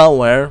stop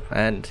somewhere,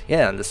 and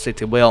yeah, the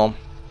city will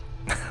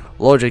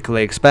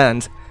logically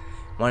expand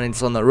when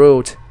it's on the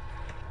route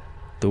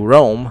to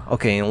Rome.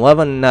 Okay, in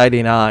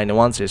 1199,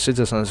 once its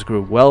citizens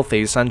grew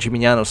wealthy, San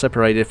Gimignano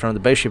separated from the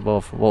Bishop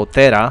of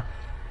Volterra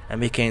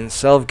and became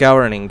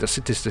self-governing. The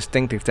city's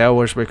distinctive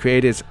towers were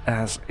created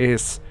as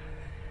its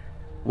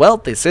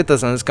wealthy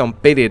citizens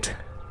competed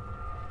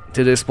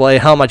to display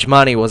how much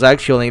money was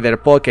actually in their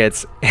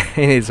pockets.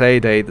 In its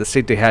heyday, the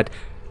city had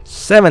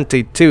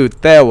 72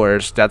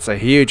 towers. That's a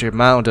huge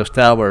amount of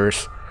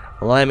towers.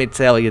 Let me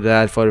tell you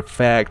that for a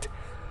fact.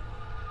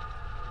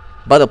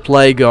 But the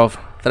plague of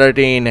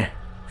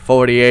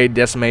 1348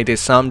 decimated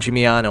San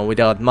Gimignano.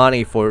 Without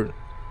money for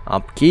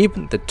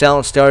upkeep, the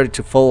town started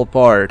to fall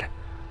apart.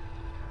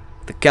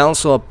 The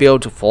council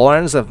appealed to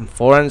Florence and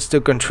Florence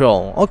took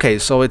control. Okay,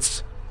 so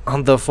it's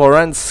under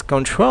Florence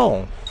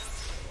control.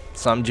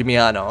 San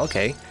Gimignano,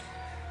 okay.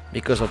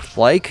 Because of the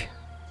plague?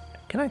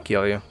 Can I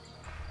kill you?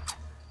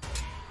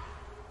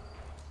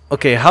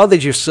 Okay, how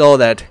did you saw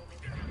that?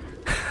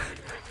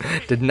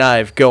 The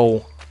knife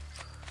go?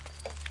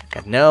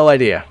 Got no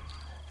idea.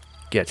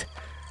 Good.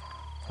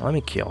 Let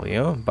me kill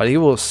you, but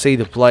you will see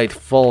the blade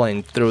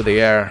falling through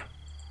the air.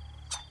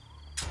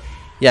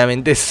 Yeah, I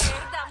mean this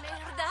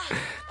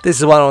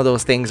is one of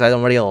those things I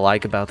don't really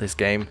like about this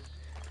game.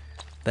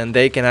 Then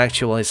they can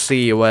actually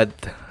see what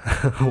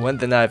when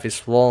the knife is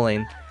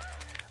falling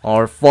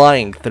or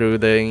flying through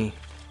the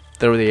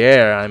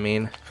air. I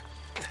mean,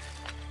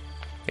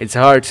 it's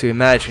hard to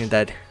imagine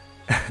that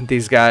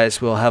these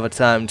guys will have a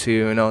time to,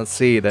 you know,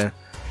 see the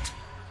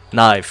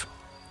knife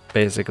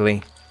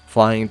basically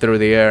flying through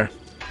the air.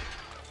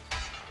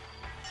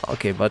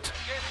 Okay, but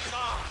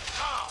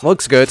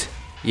looks good.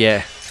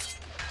 Yeah.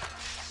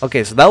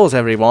 Okay, so that was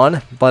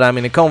everyone, but I'm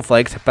in a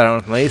conflict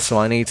apparently, so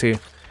I need to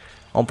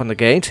open the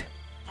gate.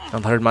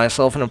 Don't hurt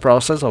myself in the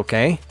process,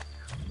 okay.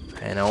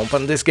 And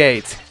open this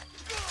gate.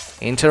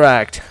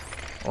 Interact.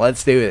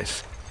 Let's do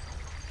this.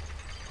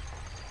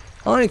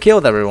 Oh, you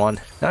killed everyone.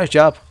 Nice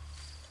job.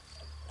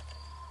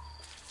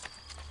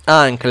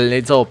 Uncle,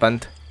 it's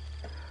opened.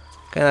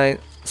 Can I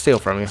steal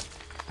from you?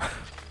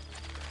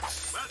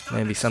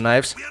 Maybe some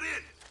knives?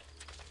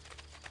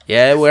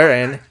 Yeah, we're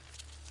in.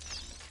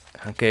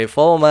 Okay,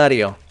 follow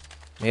Mario.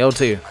 Me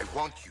too. I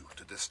want you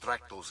to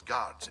distract those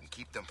guards and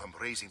keep them from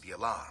raising the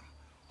alarm.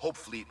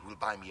 Hopefully it will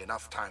buy me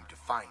enough time to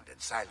find and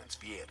silence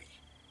Vieri.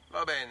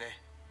 Va bene.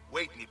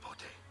 Wait,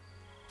 Nipote.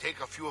 Take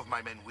a few of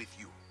my men with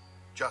you,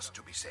 just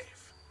to be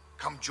safe.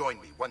 Come join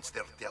me once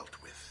they're dealt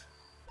with.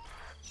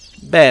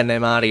 Bene,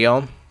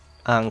 Mario.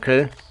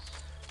 Uncle.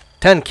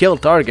 10 kill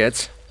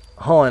targets.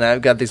 Oh, and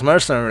I've got these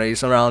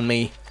mercenaries around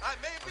me.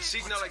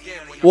 Signal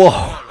again when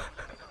Whoa.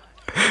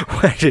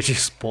 Where did you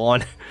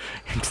spawn?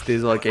 Into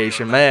this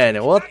location?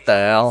 Man, what the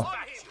hell?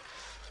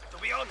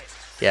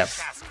 Yeah.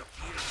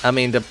 I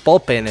mean, the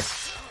popping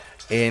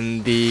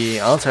in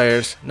the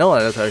Altair's, no,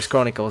 Altair's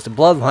Chronicles, the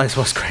Bloodlines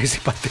was crazy,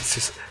 but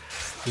this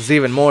is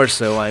even more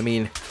so. I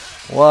mean,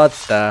 what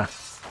the...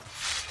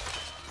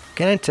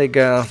 Can I take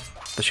the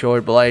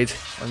short blade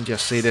and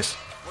just see this?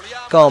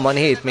 Come on,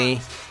 hit me.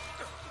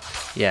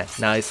 Yeah,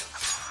 nice.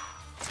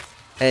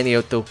 And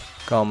you too,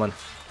 come on.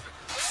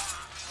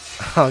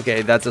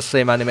 Okay, that's the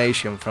same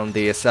animation from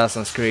the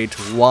Assassin's Creed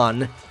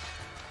 1.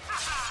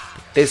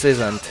 This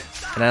isn't.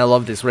 And I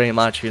love this very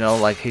much, you know,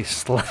 like he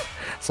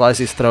slices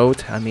his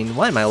throat. I mean,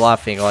 why am I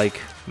laughing like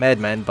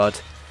madman?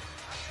 But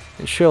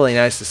it's surely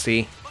nice to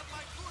see.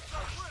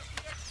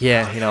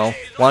 Yeah, you know,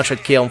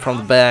 one-shot kill him from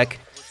the back.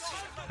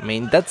 I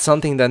mean, that's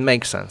something that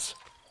makes sense.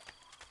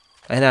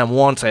 And I'm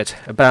wanted,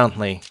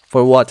 apparently.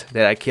 For what?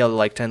 Did I kill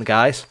like 10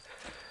 guys?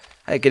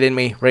 Are you kidding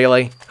me?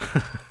 Really?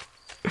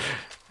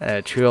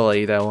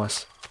 Truly, that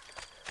was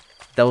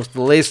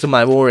the least of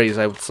my worries,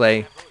 I would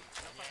say.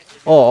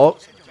 Oh,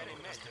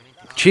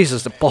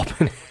 Jesus, the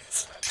popping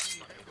is.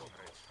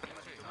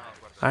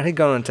 Are they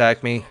gonna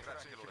attack me?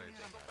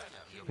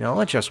 You know,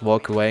 let's just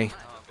walk away.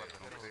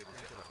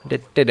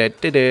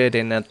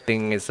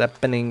 Nothing is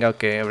happening.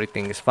 Okay,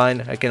 everything is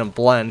fine. I can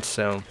blend,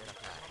 so.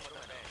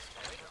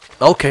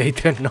 Okay,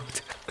 they're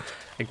not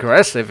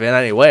aggressive in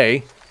any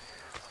way.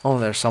 Oh,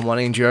 there's someone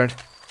injured.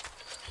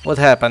 What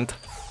happened?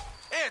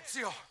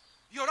 Ezio!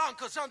 Your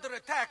uncle's under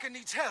attack and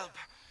needs help.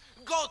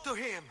 Go to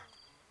him.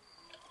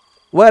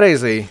 Where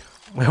is he?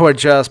 We were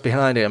just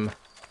behind him,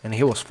 and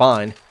he was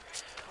fine.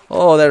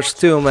 Oh, there's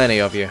too many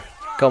of you.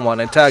 Come on,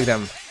 attack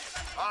them.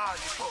 Ah, you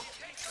both.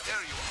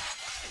 There you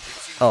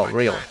are. Oh,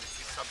 real.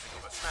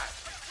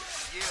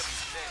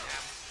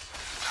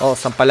 Oh,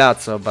 some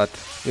palazzo, but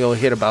we'll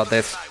hear about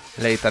this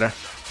later. I want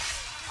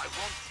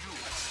you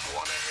to go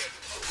on ahead,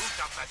 root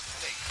up that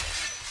snake,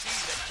 see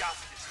that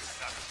justice is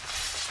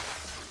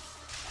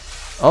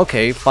done.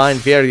 Okay, fine,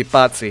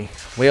 𝗪𝗺𝗀𝗃𝗀𝗃.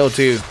 Will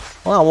do.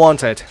 Well, I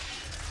wanted.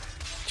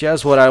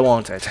 Just what I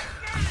wanted.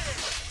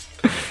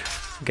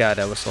 God,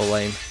 that was so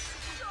lame.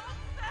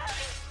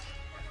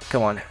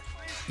 Come on.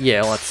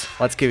 Yeah,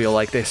 let's give you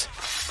like this.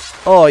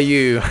 Oh,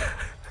 you.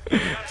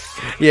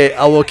 Yeah,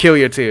 I will kill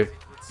you too.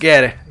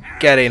 Get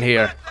in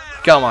here.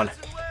 Come on.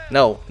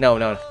 No.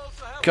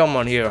 Come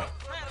on here.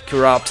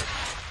 Corrupt.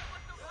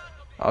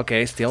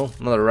 Okay, still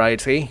another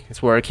righty.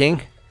 It's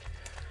working.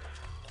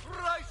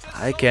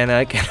 I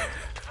can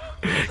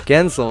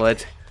cancel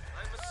it.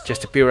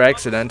 Just a pure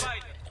accident.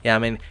 Yeah, I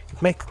mean,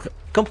 it makes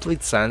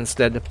complete sense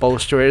that the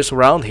poster is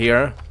around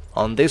here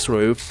on this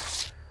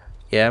roof.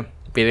 Yeah,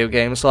 video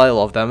games, I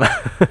love them.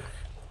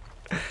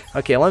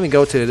 Okay, let me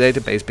go to the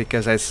database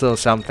because I saw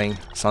something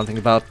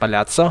about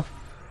Palazzo.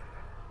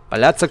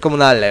 Palazzo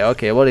Comunale.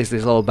 Okay, what is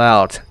this all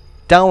about?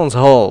 Town's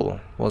Hall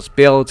was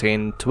built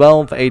in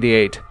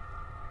 1288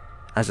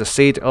 as a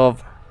seat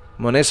of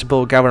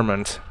municipal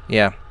government.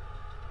 Yeah.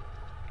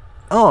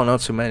 Oh, not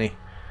too many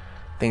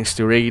things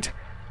to read.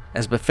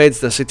 As befits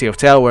the City of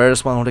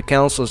Towers, one of the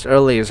council's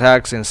earliest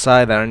acts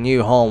inside their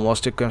new home was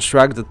to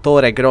construct the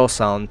Torre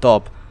Grossa on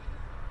top.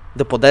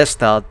 The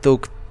Podesta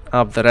took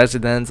up the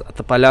residence at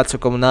the Palazzo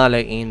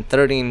Comunale in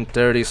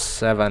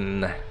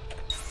 1337.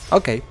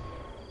 Okay,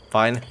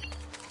 fine.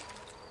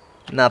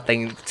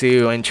 Nothing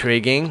too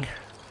intriguing.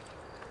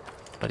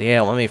 But yeah,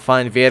 let me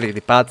find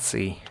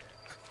𝗪𝗺𝗃𝗀𝗃𝗀𝗃.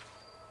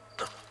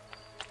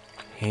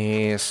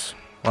 He's,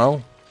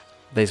 well,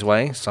 this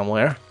way,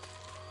 somewhere.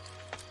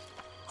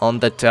 On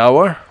the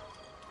tower,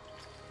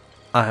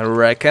 I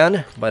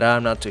reckon, but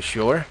I'm not too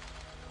sure.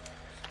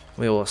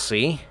 We will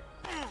see.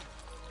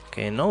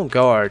 Okay, no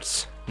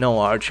guards, no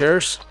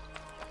archers,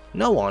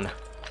 no one.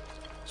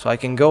 So I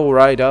can go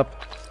right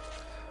up,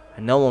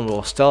 and no one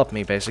will stop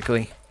me,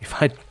 basically.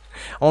 If I...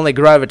 only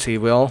gravity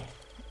will,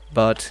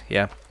 but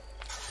yeah.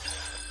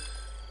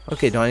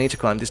 Okay, do I need to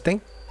climb this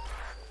thing?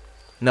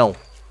 No.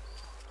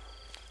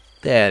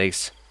 There it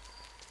is.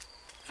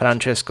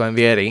 Francesco and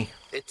𝗪𝗺𝗃.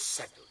 It's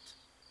settled.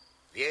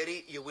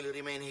 𝗪𝗺𝗃, you will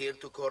remain here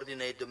to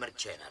coordinate the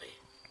mercenary.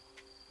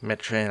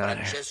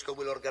 Francesco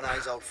will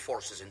organize our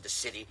forces in the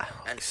city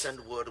and send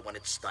word when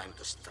it's time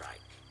to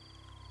strike.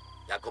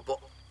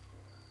 Jacopo,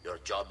 your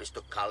job is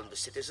to calm the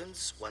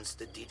citizens once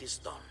the deed is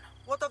done.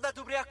 What of that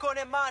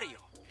𝗪𝗺𝗀𝗀𝗀𝗀 Mario?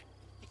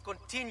 He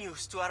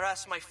continues to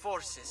harass my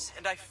forces,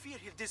 and I fear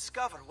he'll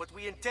discover what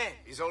we intend.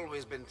 He's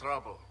always been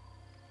trouble.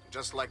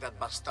 Just like that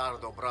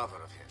bastardo brother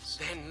of his.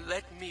 Then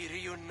let me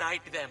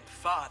reunite them,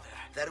 father.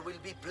 There will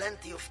be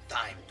plenty of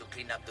time to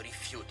clean up the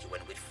rifiuti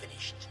when we're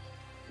finished.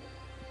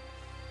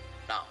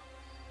 Now,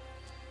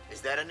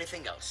 is there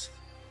anything else?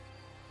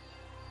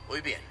 Muy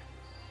bien.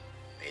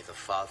 May the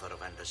Father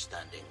of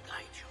Understanding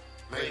guide you.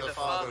 May the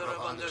Father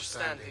of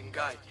Understanding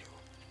guide you.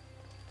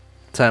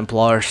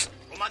 Templars.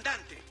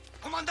 Comandante!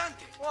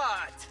 Comandante!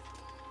 What?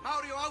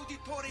 Mario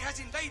Auditore has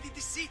invaded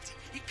the city.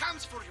 He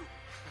comes for you.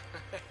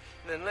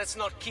 Then let's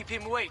not keep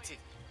him waiting.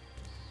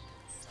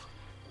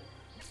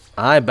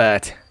 I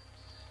bet.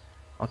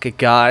 Okay,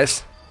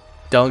 guys,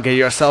 don't get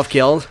yourself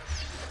killed.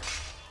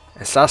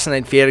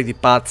 Assassinate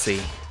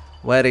𝗪𝗺𝗃𝗀𝗃𝗀𝗃.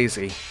 Where is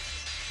he?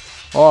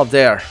 Oh, up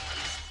there.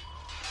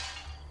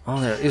 Oh,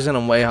 there isn't a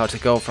way how to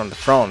go from the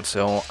front,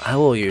 so I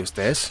will use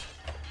this.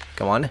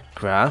 Come on,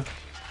 grab.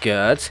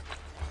 Good.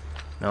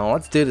 Now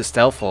let's do this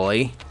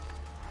stealthily.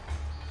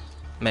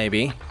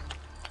 Maybe.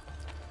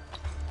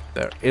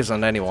 There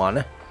isn't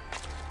anyone.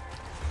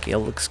 Okay,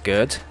 looks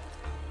good.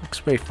 Looks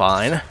pretty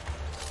fine.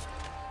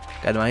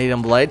 Got my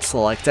hidden blade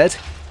selected.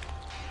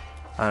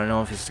 I don't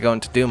know if it's going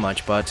to do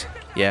much, but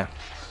yeah.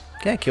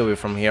 Can't kill you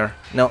from here.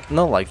 No,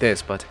 not like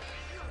this, but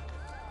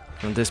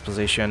from this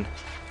position.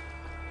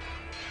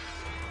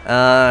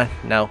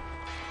 No.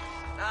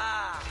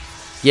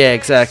 Yeah,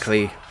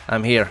 exactly.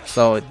 I'm here,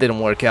 so it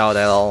didn't work out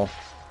at all.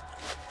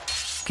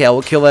 Okay, I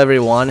will kill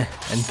everyone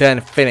and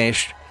then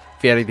finish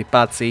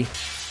𝗪𝗺𝗃𝗀𝗃𝗀𝗃.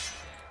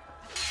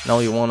 No,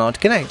 you will not.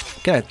 Can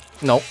I?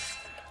 No.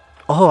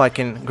 Oh, I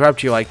can grab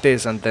you like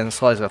this and then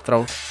slice your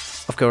throat.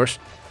 Of course.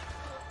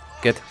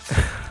 Good.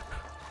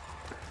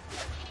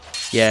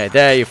 Yeah,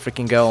 there you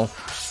freaking go.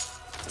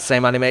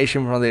 Same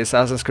animation from the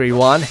Assassin's Creed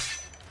 1.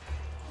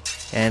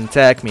 And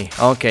attack me.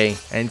 Okay,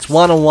 and it's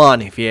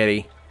 1-on-1,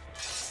 𝗪𝗺𝗃.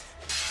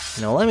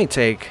 Now let me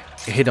take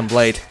a hidden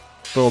blade.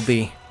 Will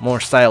be more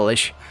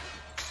stylish.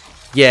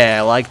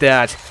 Yeah, like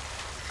that.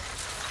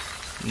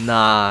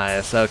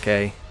 Nice,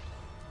 okay.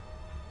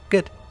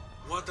 Good.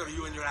 What are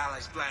you and your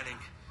allies planning?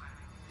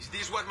 Is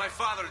this what my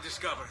father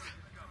discovered?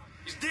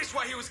 Is this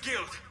why he was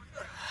killed?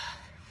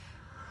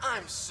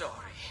 I'm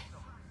sorry.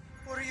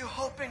 Were you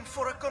hoping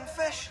for a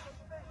confession?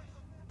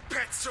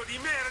 Pezzo di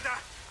merda!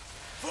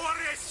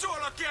 Vorrei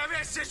solo che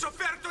avessi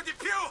sofferto di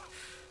più!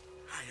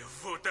 Hai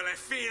avuto la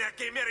fine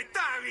che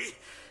meritavi!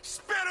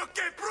 Spero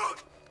che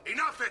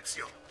Enough,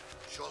 Ezio!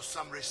 Show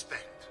some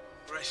respect.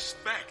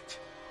 Respect?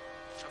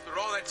 After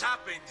all that's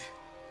happened,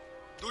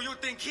 do you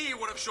think he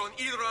would have shown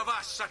either of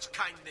us such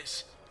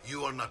kindness?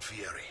 You are not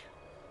Vieri.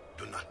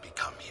 Do not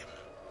become him.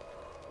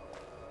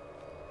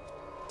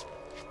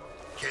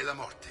 Che la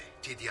morte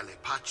ti dia le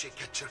pace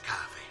che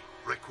cercavi.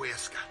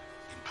 Requiescat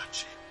in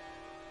pace.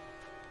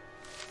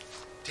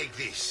 Take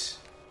this.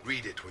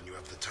 Read it when you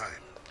have the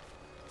time.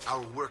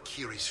 Our work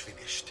here is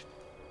finished.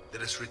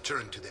 Let us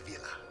return to the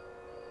villa.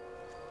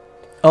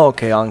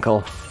 Okay,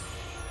 uncle.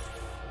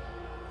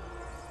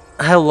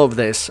 I love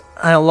this.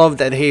 I love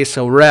that he's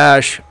so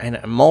rash and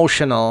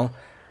emotional,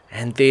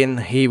 and then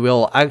he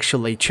will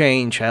actually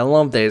change. I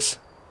love this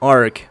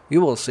arc.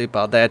 You will see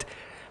about that.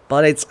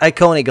 But it's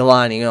iconic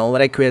line, you know,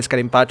 Requiescat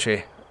in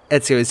pace.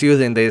 Ezio is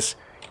using this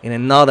in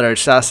another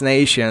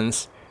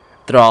assassinations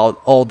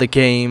throughout all the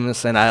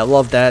games, and I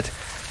love that.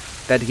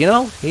 That, you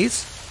know,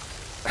 he's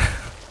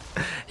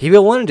he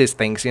will learn these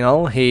things, you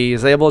know. He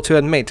is able to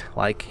admit,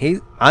 like,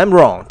 I'm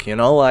wrong, you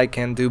know, I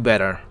can do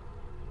better.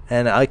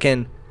 And I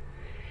can,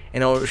 you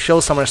know, show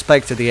some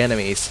respect to the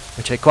enemies,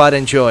 which I quite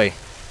enjoy.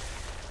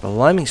 But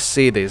let me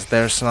see this.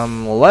 There's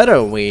some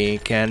letter we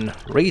can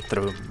read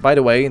through. By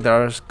the way,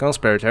 there's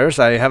conspirators.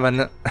 I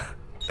haven't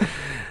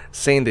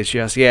seen this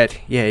just yet.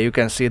 Yeah, you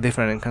can see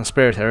different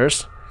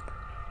conspirators.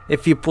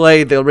 If you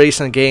play the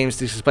recent games,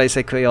 this is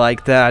basically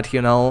like that,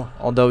 you know.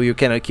 Although you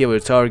cannot kill your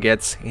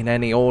targets in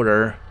any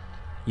order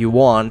you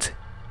want.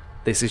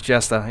 This is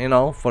just a, you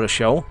know, for the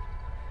show.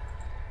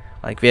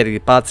 Like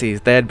𝗵𝗺𝗀𝗀𝗀𝗧 is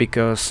dead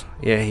because,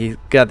 yeah, he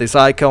got this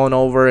icon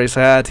over his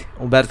head.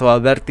 Umberto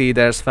Alberti,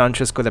 there's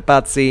Francesco de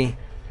Pazzi.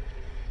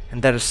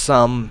 And there's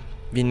some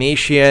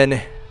Venetian,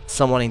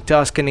 someone in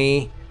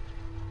Tuscany,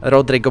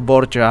 Rodrigo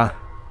Borgia.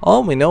 Oh,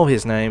 we know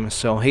his name,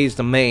 so he's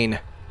the main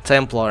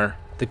Templar,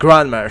 the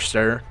Grand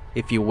Master,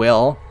 if you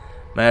will.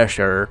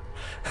 Master.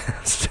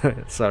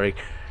 Sorry.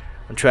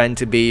 I'm trying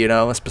to be, you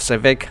know,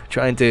 specific,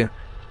 trying to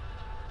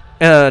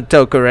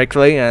talk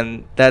correctly,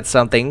 and that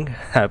something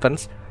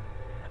happens.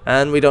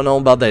 And we don't know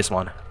about this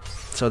one.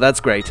 So that's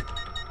great.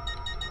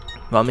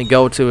 Let me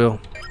go to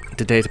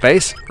the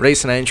database,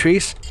 recent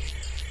entries.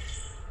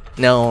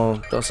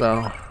 No, those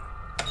are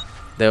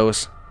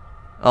those.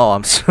 Oh,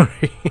 I'm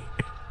sorry.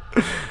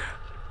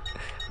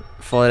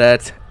 For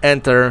that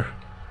enter,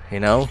 you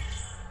know,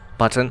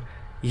 button.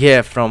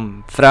 Yeah,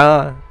 from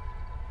Fra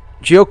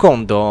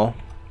Giocondo.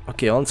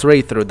 Okay, let's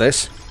read through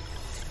this.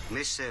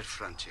 Messer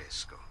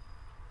Francesco,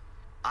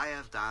 I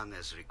have done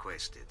as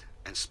requested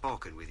and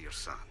spoken with your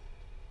son.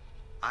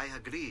 I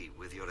agree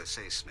with your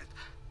assessment,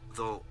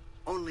 though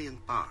only in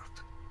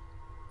part.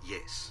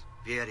 Yes,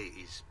 Vieri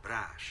is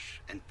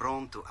brash and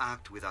prone to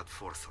act without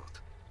forethought.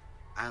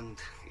 And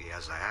he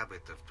has a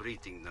habit of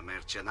treating the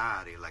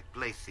mercenari like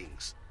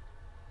playthings.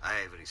 I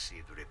have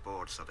received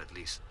reports of at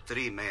least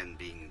 3 men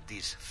being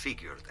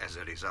disfigured as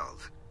a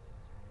result.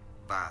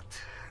 But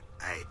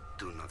I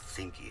do not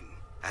think him,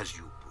 as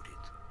you put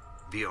it,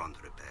 beyond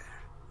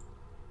repair.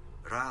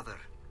 Rather,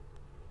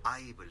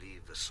 I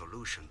believe the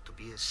solution to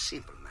be a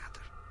simple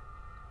matter.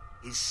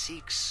 He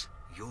seeks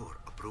your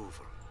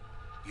approval,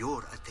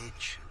 your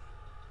attention.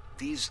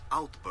 These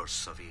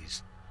outbursts of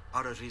his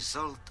are a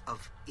result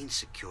of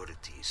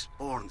insecurities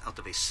born out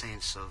of a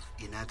sense of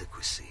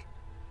inadequacy.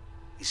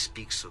 He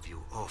speaks of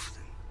you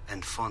often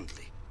and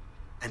fondly,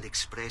 and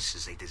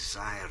expresses a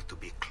desire to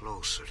be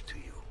closer to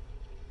you.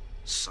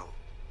 So,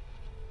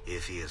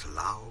 if he is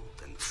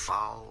loud and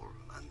foul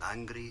and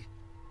angry,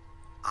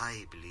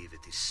 I believe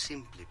it is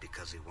simply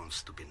because he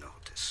wants to be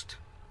noticed.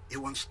 He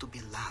wants to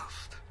be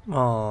loved.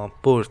 Oh,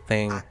 poor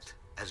thing. Act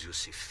as you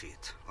see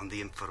fit on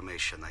the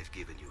information I've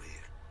given you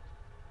here.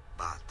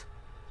 But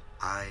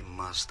I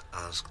must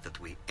ask that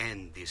we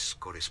end this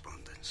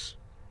correspondence.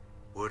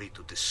 Were he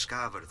to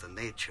discover the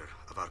nature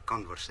of our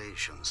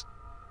conversations,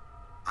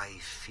 I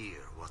fear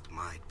what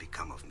might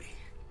become of me.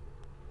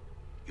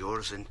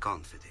 Yours in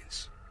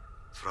confidence,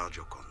 Fra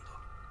Giocondo.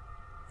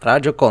 Fra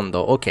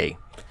Giocondo, okay.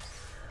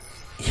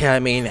 Yeah, I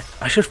mean,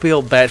 I should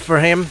feel bad for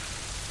him,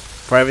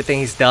 for everything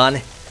he's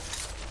done.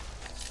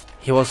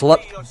 He was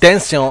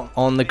dancing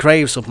on the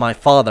graves of my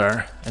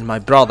father and my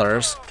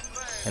brothers,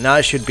 and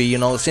I should be, you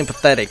know,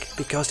 sympathetic,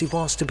 because he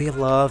wants to be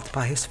loved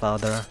by his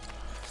father.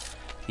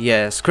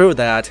 Yeah, screw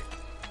that.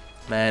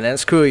 Man, and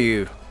screw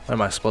you. Where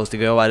am I supposed to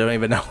go? I don't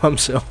even know. I'm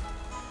so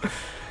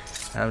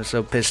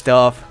pissed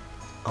off.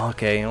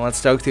 Okay,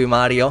 let's talk to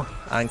Mario,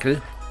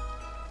 uncle.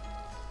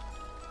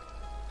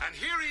 And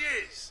here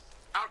he is,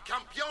 our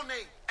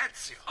campione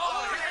Ezio.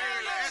 Oh,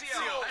 hey,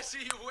 Ezio! I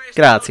see you wasted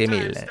Grazie no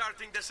time mille.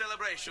 starting the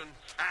celebration.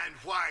 And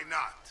why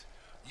not?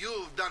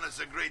 You've done us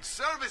a great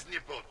service,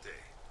 Nipote.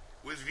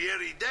 With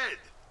Vieri dead,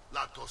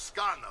 La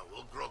Toscana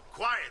will grow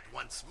quiet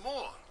once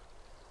more.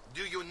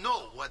 Do you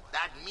know what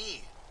that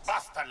means?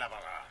 Basta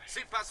lavorare.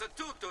 Si passa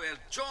tutto il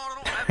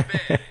giorno a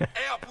bere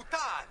e a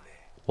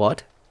puttane.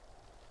 What?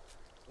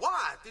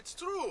 What? It's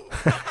true.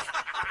 Come,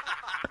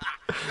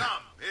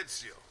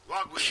 Ezio.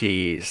 Walk with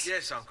me. Jeez.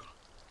 Yes, uncle.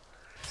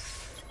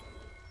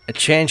 A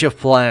change of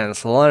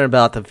plans, learn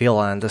about the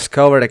villa and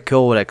discover the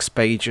codex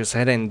pages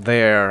hidden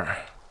there.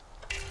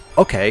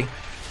 Okay.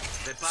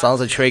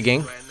 Sounds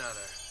intriguing.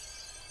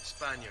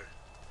 Spaniard.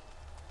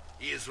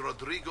 He is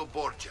Rodrigo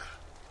Borgia,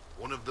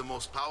 one of the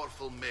most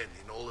powerful men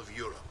in all of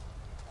Europe,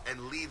 and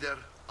leader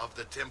of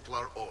the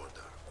Templar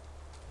Order.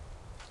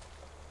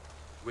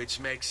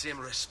 Which makes him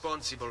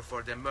responsible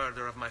for the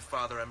murder of my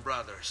father and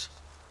brothers.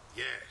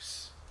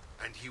 Yes,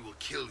 and he will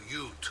kill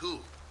you too,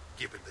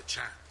 given the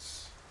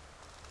chance.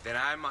 Then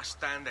I must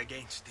stand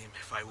against him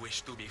if I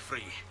wish to be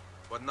free.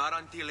 But not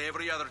until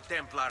every other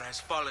Templar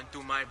has fallen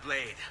to my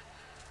blade.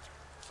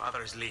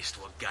 Father's list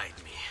will guide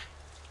me.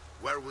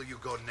 Where will you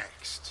go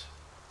next?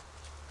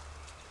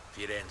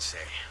 Firenze.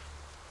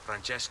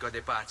 Francesco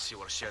de' Pazzi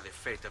will share the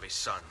fate of his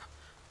son.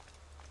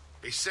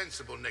 A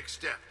sensible next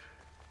step.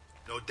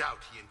 No doubt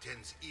he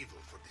intends evil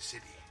for the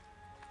city.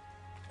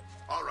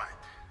 All right,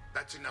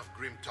 that's enough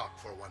grim talk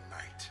for one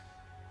night.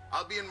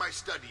 I'll be in my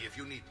study if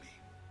you need me.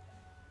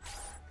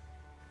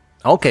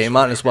 Okay,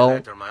 might as well.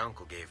 My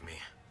uncle gave me.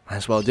 Might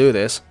as well do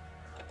this.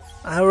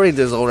 I read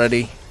this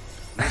already.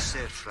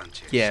 Messer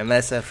Francesco. Yeah,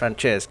 Messer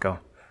Francesco.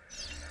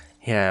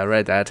 Yeah, I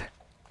read that.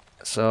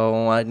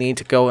 So I need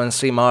to go and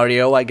see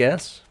Mario, I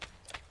guess.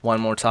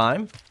 One more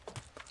time.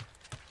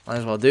 Might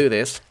as well do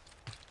this.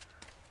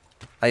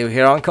 Are you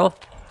here, Uncle?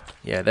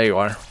 Yeah, there you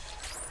are.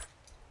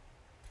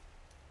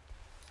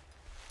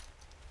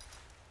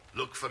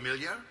 Look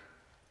familiar?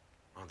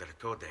 On the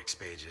codex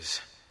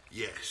pages.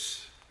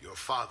 Yes. Your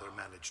father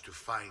managed to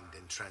find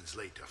and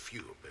translate a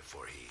few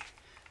before he...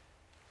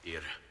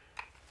 Here.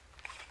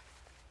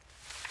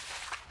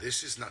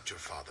 This is not your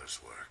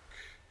father's work.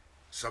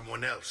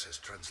 Someone else has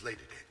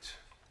translated it.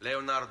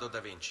 Leonardo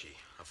da Vinci,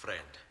 a friend.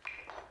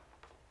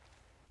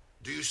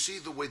 Do you see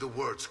the way the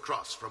words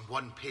cross from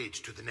one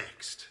page to the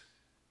next?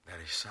 There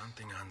is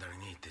something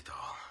underneath it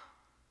all.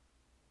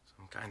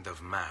 Some kind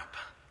of map.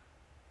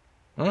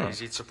 Where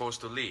is it supposed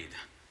to lead?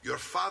 Your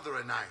father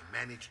and I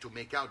managed to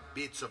make out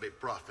bits of a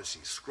prophecy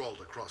scrawled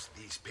across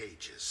these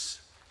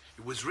pages.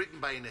 It was written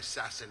by an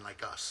assassin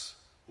like us,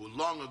 who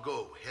long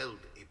ago held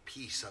a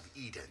piece of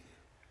Eden.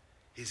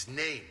 His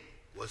name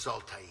was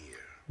Altair.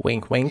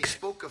 Wink, wink. He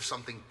spoke of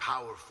something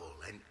powerful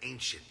and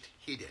ancient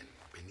hidden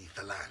beneath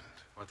the land.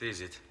 What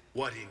is it?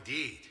 What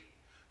indeed?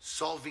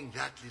 Solving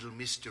that little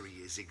mystery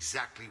is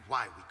exactly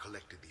why we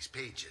collected these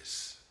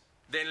pages.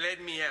 Then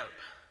let me help.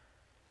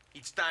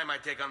 Each time I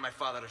take on my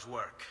father's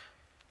work.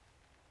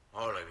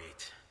 All of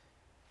it.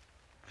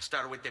 I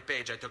start with the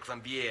page I took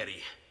from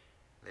Vieri.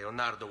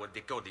 Leonardo will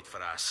decode it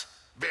for us.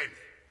 Bene.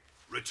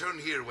 Return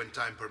here when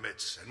time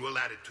permits, and we'll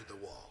add it to the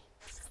wall.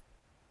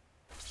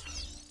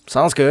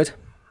 Sounds good.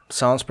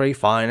 Sounds pretty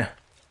fine.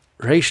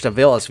 Reach the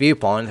villa's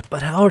viewpoint,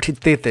 but I already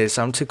did this.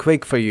 I'm too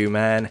quick for you,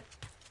 man.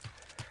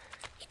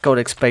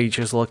 Codex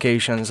pages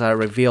locations are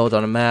revealed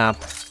on a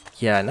map.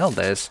 Yeah, I know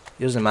this.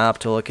 Use a map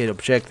to locate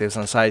objectives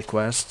and side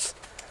quests.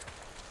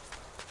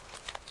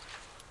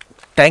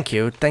 Thank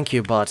you,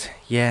 but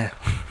yeah.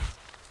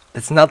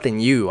 It's nothing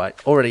new. I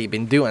already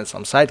been doing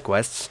some side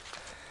quests.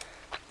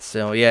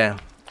 So yeah.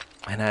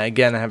 And I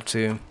again have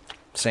to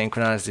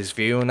synchronize this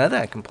view. Not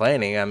that I'm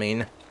complaining, I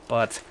mean,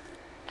 but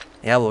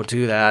yeah, we'll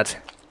do that.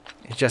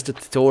 It's just a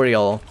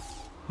tutorial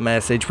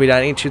message we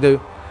don't need to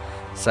do.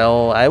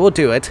 So I will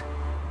do it.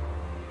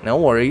 No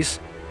worries.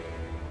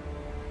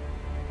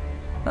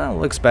 Well,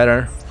 looks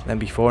better than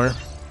before.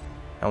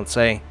 I would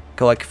say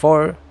collect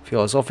 4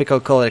 philosophical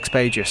codex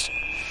pages.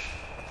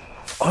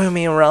 Oh, you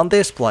mean around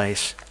this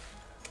place?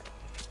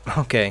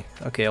 Okay,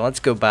 let's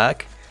go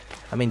back.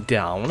 I mean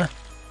down.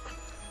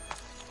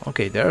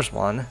 Okay, there's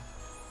one.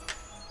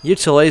 You're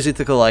too lazy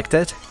to collect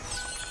it,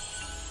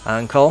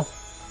 Uncle?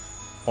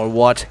 Or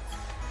what?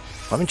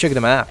 Let me check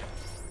the map.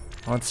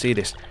 Let's see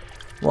this.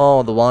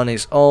 Well, the one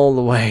is all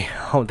the way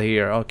out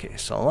here. Okay,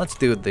 so let's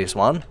do this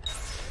one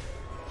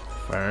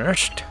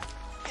first.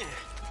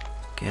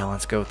 Okay,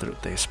 let's go through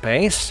this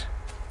space.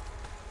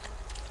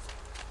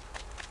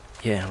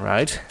 Yeah,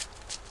 right.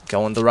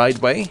 Going the right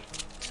way.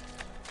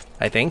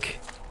 I think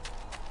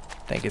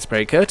it's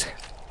pretty good.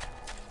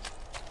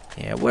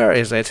 Yeah, where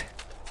is it?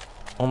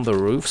 On the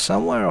roof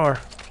somewhere, or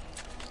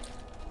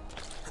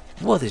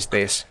what is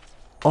this?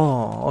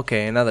 Oh,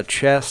 okay, another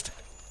chest.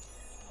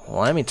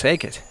 Let me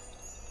take it.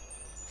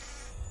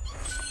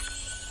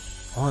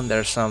 Oh, and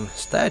there's some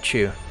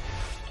statue.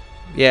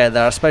 Yeah,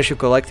 there are special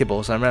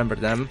collectibles, I remember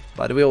them,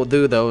 but we will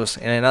do those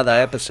in another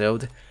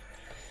episode,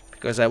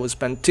 because I would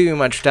spend too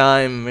much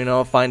time, you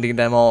know, finding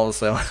them all,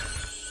 so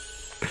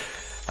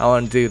I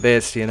want to do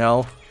this, you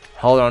know,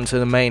 hold on to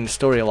the main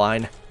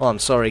storyline. Oh, I'm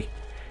sorry.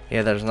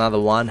 Yeah, there's another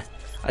one.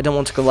 I don't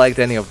want to collect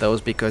any of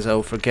those because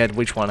I'll forget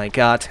which one I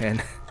got,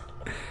 and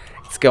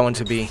it's going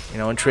to be, you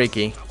know,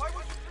 tricky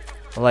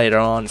later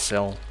on,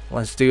 so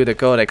let's do the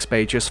codex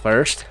pages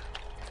first.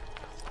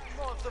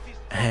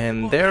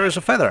 And there is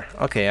a feather.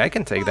 Okay, I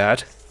can take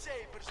that.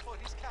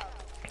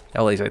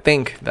 At least I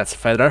think that's a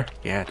feather.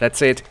 Yeah,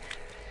 that's it.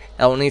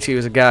 I'll need to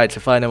use a guide to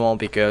find them all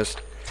because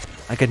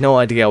I got no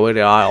idea where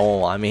they are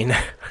all. I mean,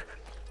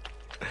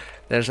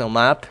 there's no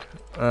map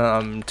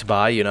to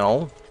buy, you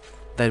know,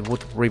 that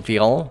would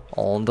reveal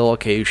all the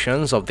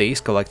locations of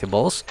these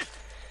collectibles.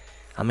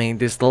 I mean,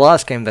 this is the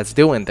last game that's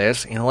doing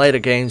this. In later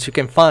games you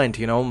can find,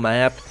 you know,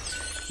 map,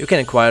 you can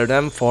acquire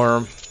them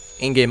for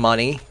in-game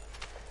money,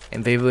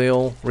 and they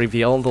will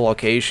reveal the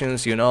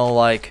locations, you know,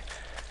 like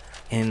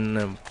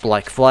in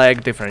Black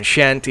Flag, different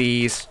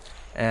shanties,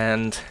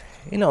 and,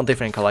 you know,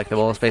 different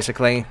collectibles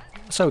basically,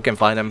 so you can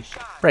find them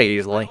pretty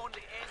easily.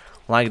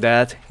 Like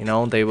that, you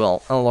know, they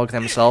will unlock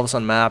themselves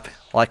on map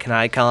like an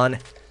icon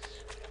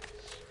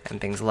and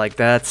things like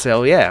that.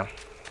 So yeah,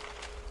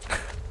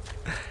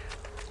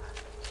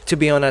 to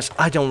be honest,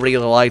 I don't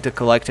really like the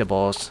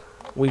collectibles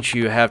which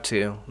you have to,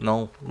 you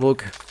know,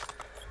 look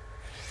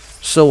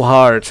so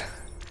hard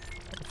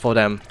for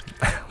them.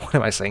 What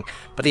am I saying?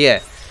 But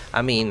yeah,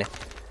 I mean,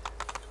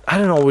 I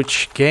don't know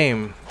which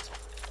game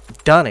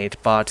done it,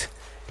 but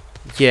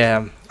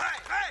yeah,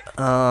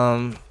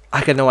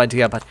 I got no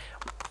idea, but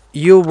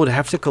you would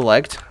have to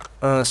collect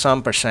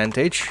some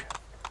percentage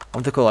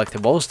of the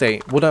collectibles.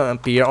 They wouldn't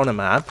appear on a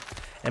map,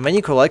 and when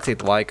you collect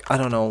it, like, I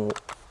don't know,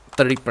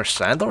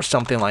 30% or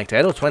something like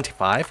that, or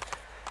 25%,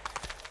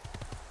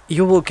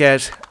 you will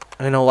get,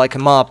 you know, like a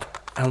map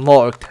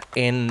unlocked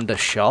in the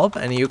shop,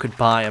 and you could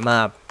buy a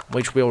map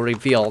which will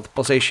reveal the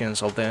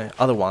positions of the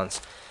other ones.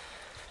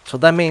 So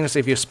that means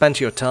if you spend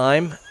your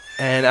time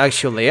and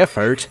actually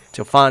effort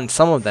to find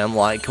some of them,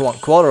 like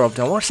 1/4 of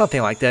them or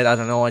something like that, I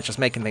don't know, I'm just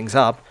making things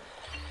up.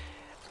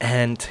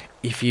 And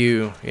if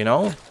you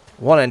know,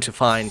 wanted to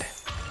find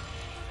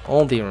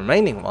all the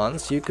remaining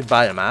ones, you could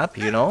buy a map,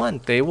 you know,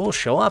 and they will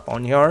show up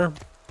on your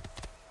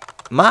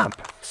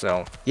map.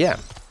 So yeah,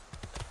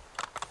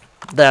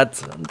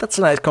 that's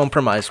a nice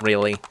compromise,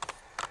 really.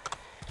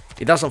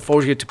 It doesn't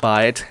force you to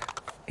buy it.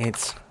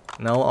 It's,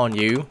 you know, on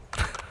you.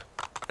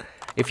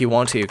 If you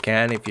want to, you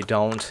can. If you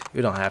don't,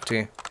 you don't have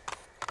to.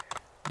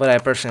 But I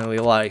personally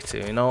like to,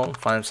 you know,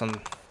 find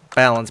some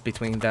balance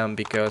between them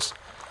because,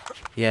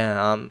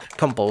 yeah, I'm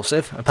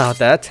compulsive about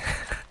that.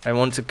 I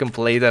want to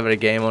complete every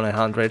game on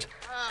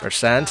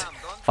 100%,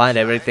 find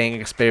everything,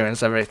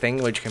 experience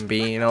everything, which can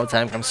be, you know,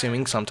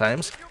 time-consuming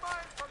sometimes.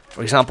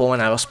 For example,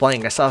 when I was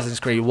playing Assassin's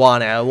Creed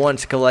 1, I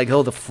wanted to collect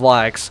all the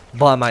flags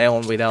by my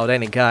own without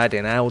any guide,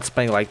 and I would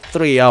spend like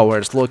 3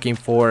 hours looking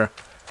for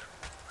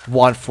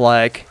one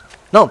flag.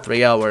 Not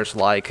 3 hours,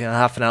 like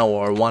half an hour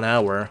or 1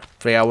 hour.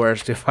 3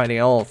 hours to finding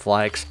all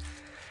flags.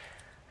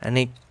 And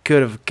it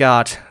could have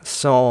got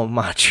so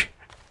much,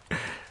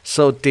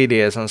 so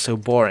tedious and so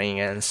boring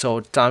and so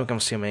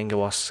time-consuming. It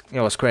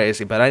was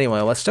crazy. But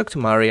anyway, let's talk to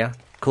Maria.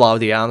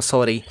 Claudia, I'm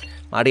sorry.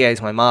 Maria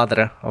is my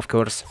mother, of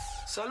course.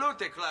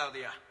 Salute,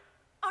 Claudia.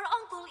 Our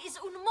uncle is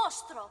un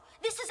mostro.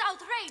 This is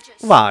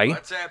outrageous. Why?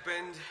 What's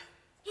happened?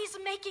 He's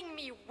making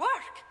me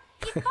work.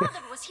 If father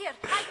was here,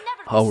 I'd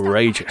never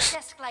outrageous. Be stuck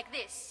at a desk like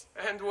this.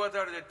 And what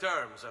are the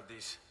terms of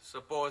this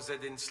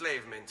supposed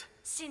enslavement?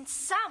 Since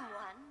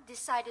someone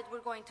decided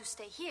we're going to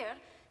stay here,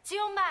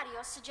 Zio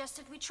Mario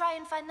suggested we try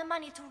and find the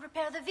money to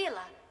repair the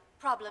villa.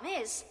 Problem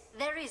is,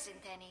 there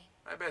isn't any.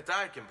 I bet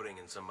I can bring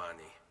in some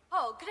money.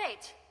 Oh,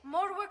 great.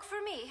 More work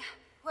for me.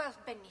 Well,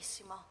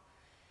 benissimo.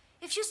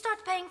 If you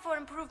start paying for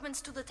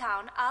improvements to the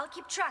town, I'll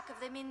keep track of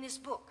them in this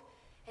book.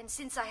 And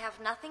since I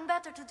have nothing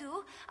better to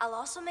do, I'll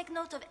also make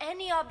note of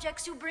any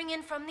objects you bring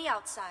in from the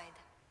outside.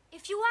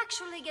 If you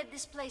actually get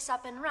this place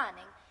up and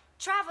running,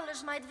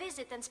 travelers might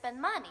visit and spend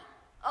money.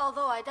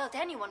 Although I doubt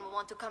anyone will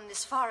want to come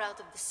this far out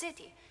of the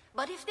city.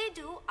 But if they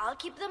do, I'll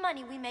keep the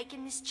money we make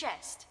in this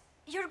chest.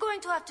 You're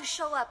going to have to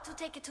show up to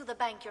take it to the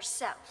bank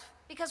yourself.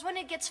 Because when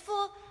it gets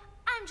full,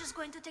 I'm just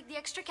going to take the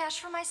extra cash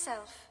for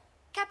myself.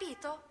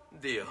 Capito?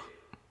 Deal.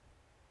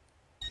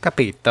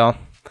 Capito.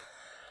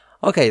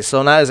 Okay,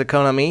 so nice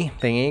economy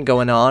thingy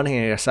going on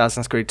in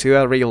Assassin's Creed 2.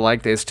 I really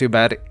like this. Too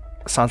bad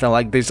something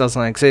like this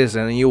doesn't exist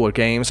in newer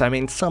games. I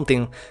mean, some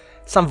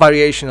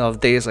variation of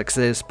this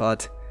exists,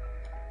 but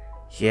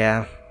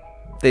yeah,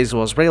 this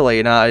was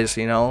really nice,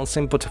 you know,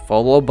 simple to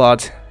follow,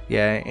 but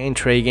yeah,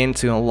 intriguing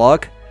to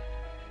unlock.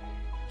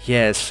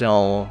 Yeah,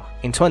 so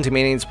in 20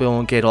 minutes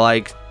we'll get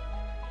like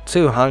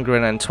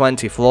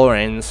 220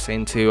 florins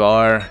into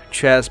our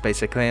chest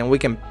basically, and we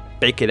can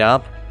pick it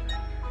up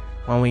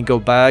when we go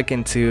back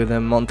into the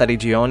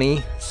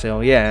Monteriggioni. So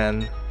yeah,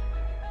 and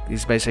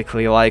it's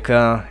basically like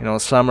a, you know,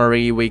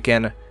 summary. We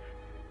can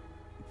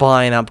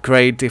buy and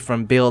upgrade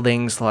different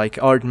buildings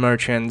like art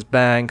merchants,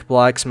 bank,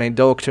 blacksmith,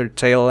 doctor,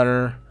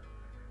 tailor,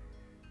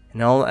 you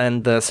know,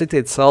 and the city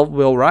itself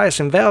will rise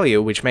in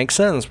value, which makes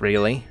sense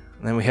really.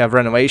 Then we have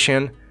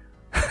renovation,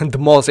 the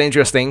most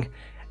interesting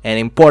and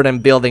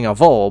important building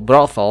of all,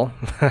 brothel.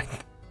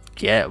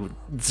 Yeah,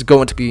 it's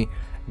going to be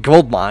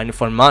gold mine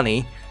for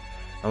money.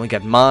 And we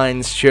got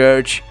mines,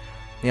 church,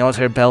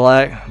 military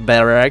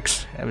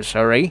barracks, I'm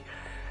sorry.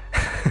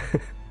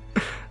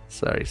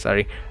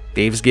 sorry.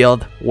 Thieves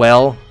Guild,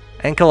 well,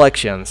 and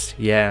collections,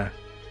 yeah.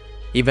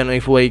 Even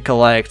if we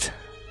collect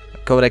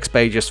codex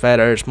pages,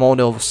 feathers,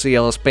 model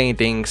seals,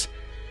 paintings,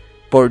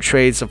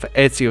 portraits of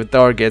Ezio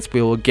targets,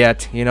 we will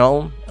get, you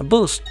know, a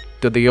boost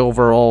to the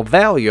overall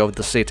value of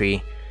the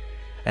city.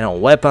 And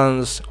on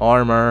weapons,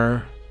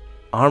 armor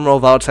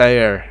of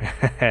Auditore.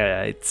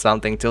 It's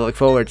something to look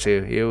forward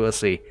to, you will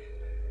see.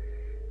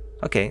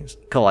 Okay,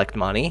 collect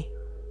money.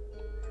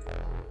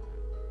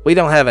 We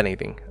don't have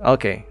anything.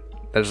 Okay,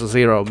 there's a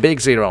zero,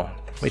 big zero,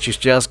 which is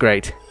just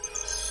great.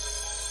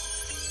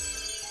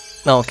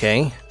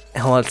 Okay,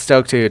 let's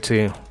talk to you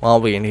too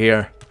while we're in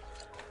here.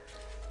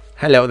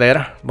 Hello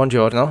there,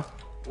 buongiorno.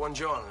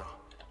 Buongiorno.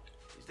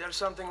 Is there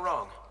something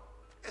wrong?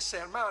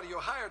 Ser Mario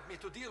hired me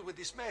to deal with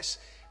this mess,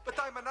 but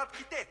I'm an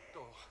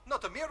architetto,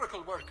 not a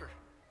miracle worker.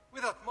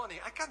 Without money,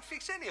 I can't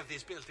fix any of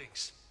these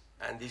buildings.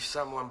 And if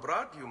someone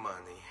brought you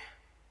money?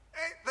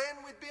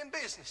 Then we'd be in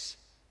business.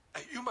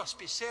 You must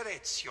be Ser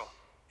Ezio.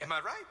 Am I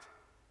right?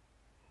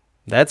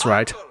 That's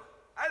right. Uncle,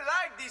 I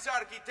like this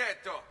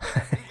architetto.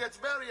 He gets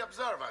very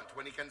observant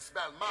when he can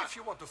smell mud. If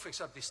you want to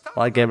fix up this town,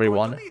 Like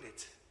everyone.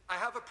 I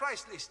have a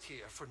price list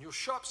here for new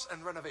shops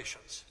and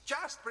renovations.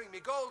 Just bring me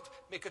gold,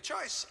 make a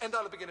choice, and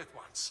I'll begin at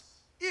once.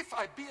 If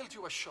I build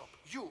you a shop,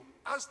 you,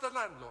 as the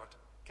landlord,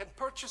 can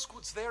purchase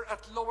goods there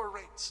at lower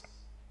rates.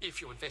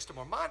 If you invest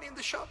more money in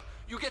the shop,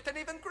 you get an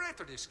even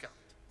greater discount.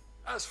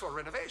 As for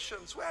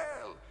renovations,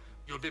 well,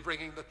 you'll be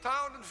bringing the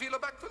town and villa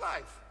back to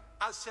life.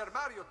 As Ser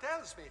Mario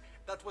tells me,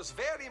 that was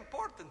very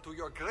important to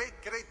your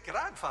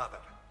great-great-grandfather.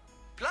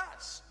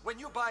 Plus, when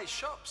you buy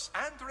shops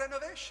and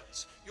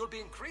renovations, you'll be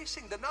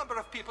increasing the number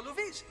of people who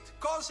visit,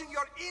 causing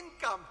your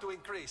income to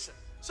increase.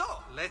 So,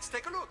 let's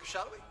take a look,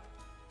 shall we?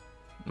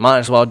 Might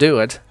as well do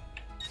it.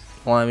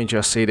 Let me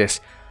just see this.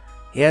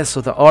 Yeah,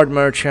 so the art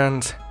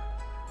merchant.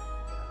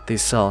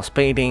 This sells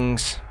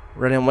paintings.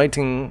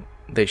 Renovating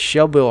the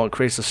shop will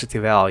increase the city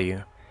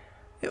value.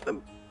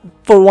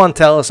 For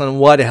 1,000,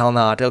 why the hell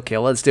not? Okay,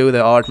 let's do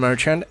the art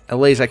merchant. At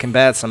least I can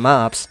buy some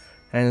maps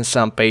and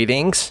some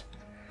paintings.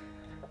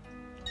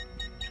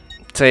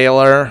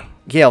 Tailor.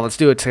 Yeah, let's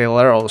do a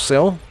tailor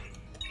also.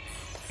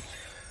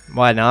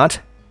 Why not?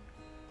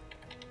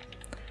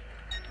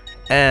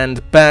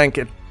 And bank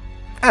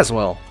as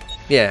well.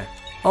 Yeah,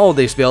 all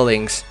these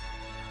buildings,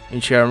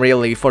 which are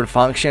really for the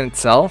function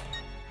itself.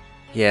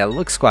 Yeah, it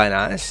looks quite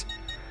nice.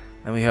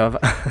 And we have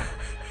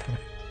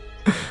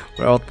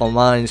multiple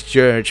mines,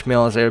 church,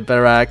 military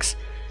barracks.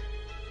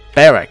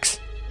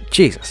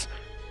 Jesus.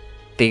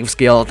 Thieves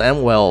Guild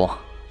and well.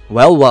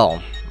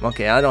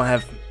 Okay, I don't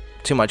have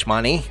too much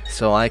money,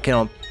 so I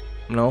cannot,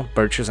 you know,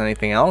 purchase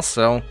anything else.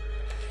 So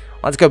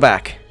let's go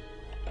back.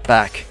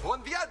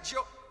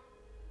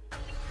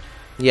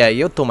 Yeah,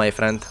 you too, my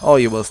friend. Oh,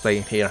 you will stay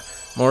here.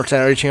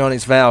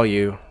 Monterigioni's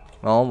value,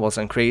 well, was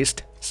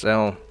increased,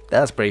 so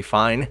that's pretty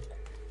fine.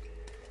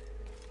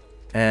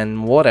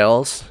 And what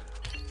else?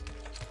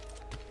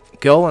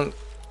 Go and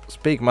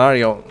speak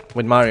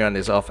with Mario in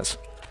his office.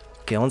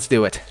 Okay, let's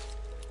do it.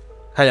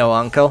 Hello,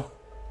 uncle.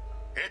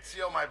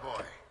 Ezio, my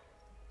boy.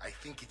 I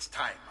think it's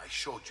time I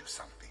showed you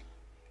something.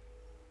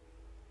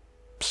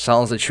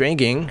 Sounds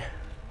intriguing.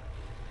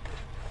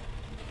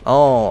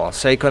 Oh,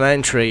 second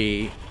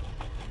entry.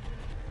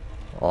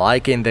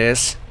 Liking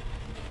this.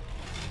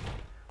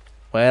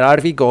 Where are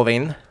we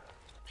going?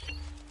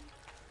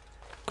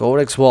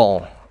 Codex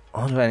wall.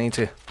 Oh, do I need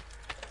to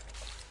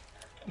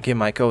give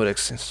my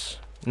codex?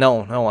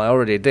 No, I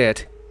already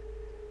did.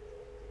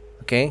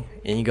 Okay,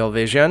 Eagle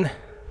Vision.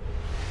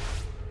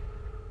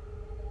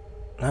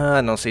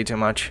 I don't see too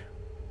much.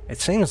 It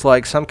seems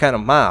like some kind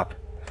of map.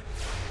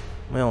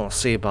 We'll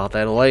see about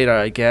that later,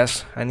 I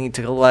guess. I need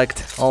to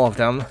collect all of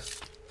them.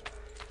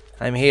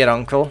 I'm here,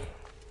 uncle.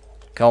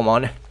 Come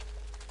on.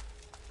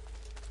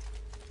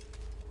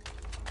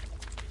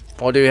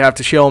 What do you have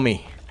to show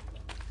me?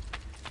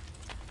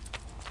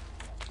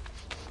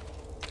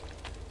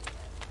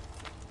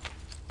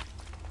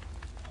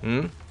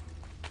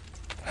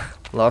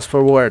 Lost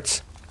for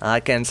words. I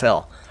can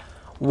tell.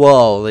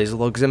 Whoa, this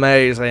looks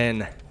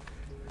amazing.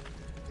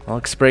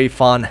 Looks pretty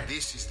fun.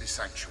 This is the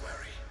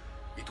sanctuary.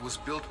 It was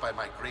built by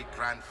my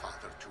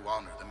great-grandfather to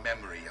honor the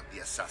memory of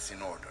the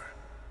assassin order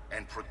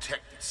and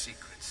protect its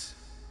secrets.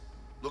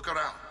 Look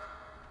around.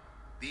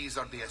 These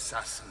are the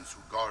assassins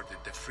who guarded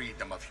the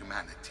freedom of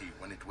humanity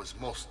when it was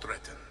most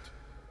threatened.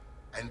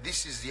 And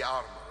this is the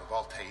armor of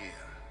Altair.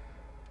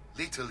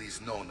 Little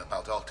is known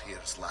about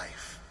Altair's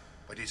life,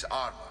 but his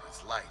armor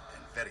is light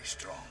and very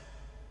strong.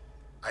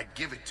 I'd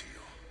give it to you,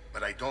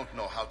 but I don't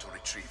know how to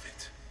retrieve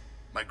it.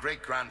 My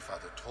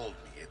great-grandfather told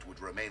me it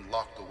would remain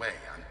locked away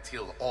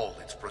until all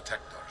its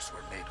protectors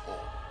were made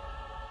whole.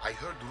 I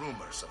heard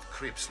rumors of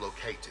crypts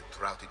located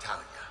throughout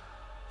Italia,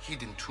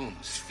 hidden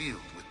tombs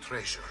filled with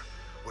treasure,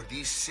 where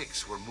these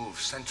six were moved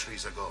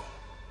centuries ago.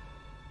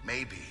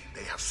 Maybe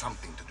they have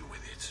something to do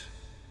with it.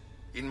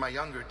 In my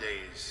younger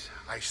days,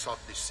 I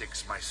sought the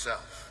six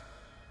myself,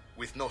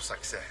 with no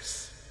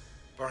success.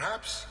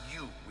 Perhaps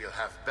you will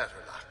have better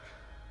luck.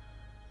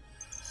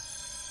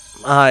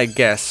 I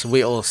guess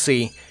we'll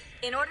see.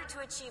 In order to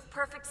achieve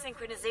perfect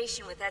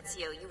synchronization with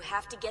Ezio, you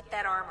have to get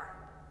that armor.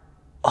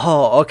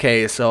 Oh,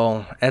 okay,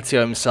 so Ezio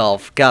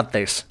himself got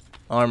this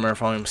armor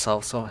for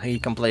himself, so he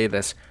can play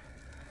this.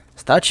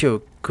 Statue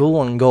of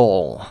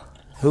𝗚𝗺𝗀𝗀𝗀.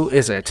 Who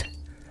is it?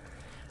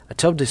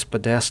 Atop this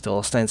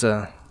pedestal stands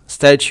a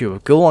statue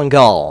of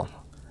𝗚𝗺𝗀𝗀𝗀,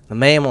 the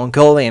main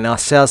Mongolian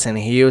assassin.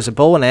 He used a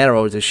bow and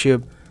arrow to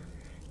shoot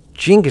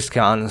Genghis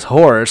Khan's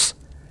horse.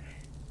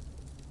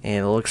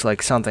 And it looks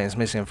like something is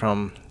missing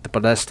from the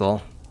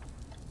pedestal.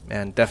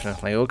 And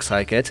definitely looks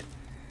like it.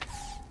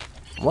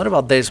 What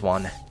about this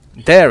one?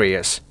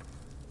 Darius.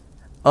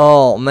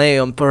 Oh,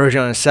 male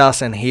Persian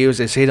assassin. He used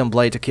his hidden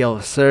blade to kill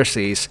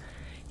𝗪𝗺ce.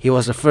 He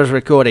was the first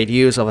recorded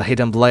use of a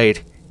hidden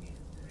blade.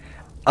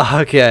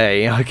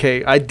 Okay,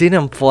 I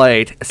didn't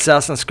play it.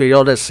 Assassin's Creed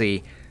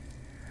Odyssey,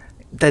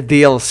 the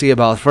DLC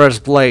about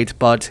First Blade,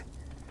 but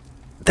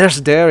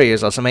there's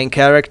Darius as a main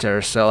character,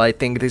 so I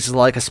think this is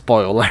like a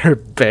spoiler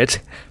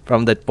bit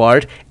from that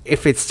part.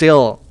 If it's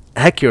still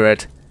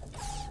accurate,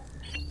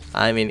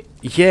 I mean,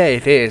 yeah,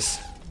 it is.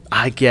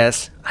 I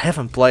guess. I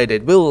haven't played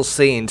it. We will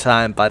see in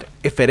time, but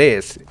if it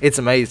is, it's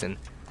amazing.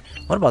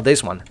 What about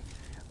this one?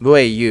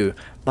 𝗚𝗺𝗀𝗀.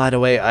 By the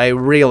way, I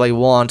really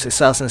want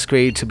Assassin's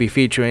Creed to be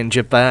featured in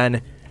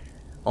Japan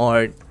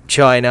or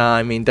China.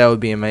 I mean, that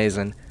would be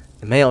amazing.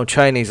 The male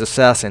Chinese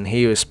assassin,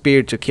 he used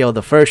spear to kill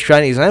the first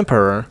Chinese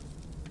emperor,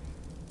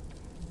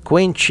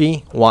 Qin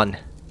Shi Huang.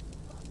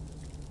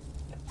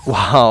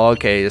 Wow,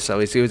 okay, so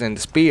he's using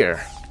the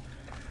spear.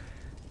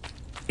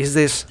 Is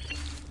this...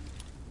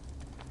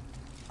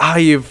 Are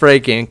you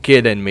freaking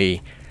kidding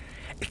me?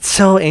 It's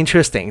so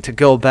interesting to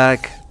go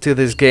back to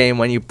this game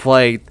when you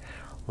played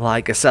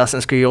like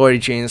Assassin's Creed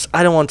Origins.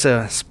 I don't want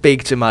to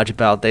speak too much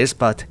about this,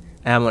 but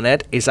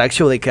Amunet is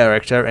actually a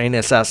character in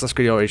Assassin's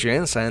Creed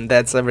Origins, and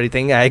that's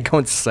everything I'm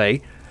going to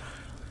say.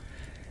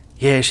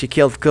 Yeah, she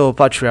killed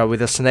Cleopatra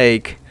with a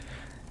snake.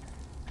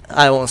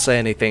 I won't say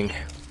anything.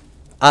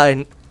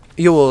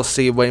 You will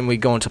see when we're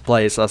going to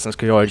play Assassin's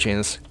Creed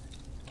Origins.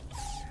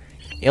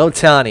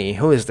 Iltani,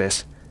 who is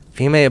this?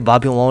 Female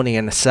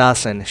Babylonian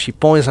assassin. She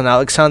poisoned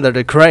Alexander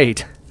the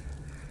Great.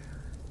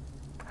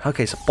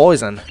 Okay, so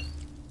poison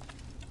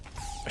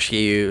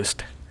she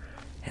used.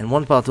 And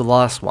what about the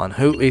last one?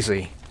 Who is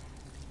he?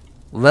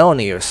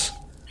 Leonius.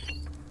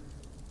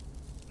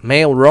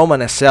 Male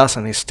Roman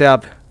assassin. He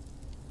stabbed...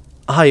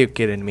 Are you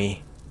kidding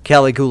me?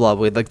 Caligula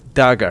with a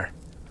dagger.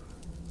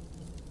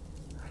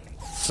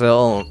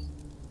 So,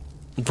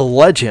 the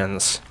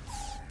legends.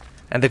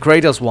 And the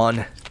greatest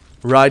one,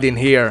 right in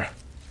here.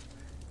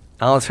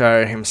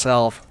 Auditore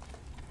himself.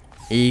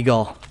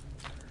 Eagle.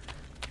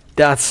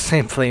 That's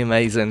simply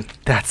amazing.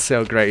 That's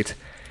so great.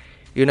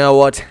 You know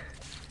what?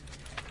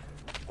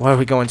 Where are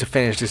we going to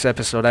finish this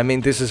episode? I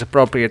mean, this is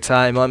appropriate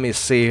time. Let me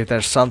see if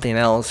there's something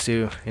else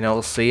to,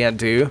 see and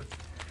do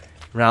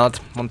around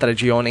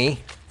Monteriggioni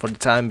for the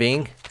time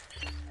being.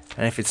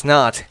 And if it's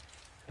not,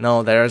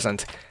 no, there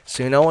isn't.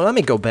 So, let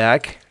me go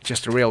back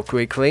just real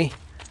quickly.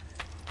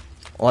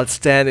 Let's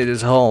stand in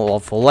this hall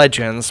of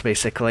legends,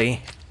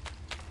 basically.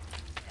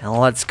 And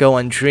let's go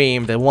and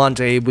dream that one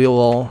day we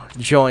will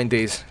join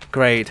these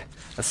great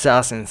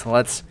assassins.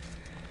 Let's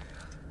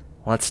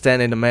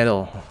stand in the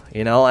middle,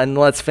 and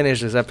let's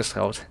finish this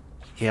episode.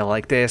 Yeah,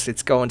 like this,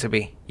 it's going to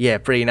be,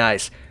 pretty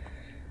nice.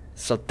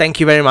 So thank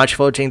you very much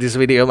for watching this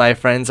video, my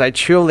friends. I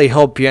truly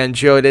hope you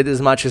enjoyed it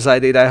as much as I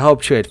did. I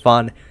hope you had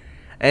fun.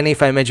 And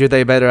if I made your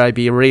day better, I'd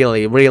be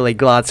really, really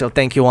glad. So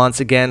thank you once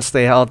again.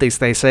 Stay healthy,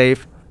 stay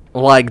safe.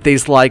 Like,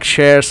 dislike,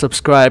 share,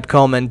 subscribe,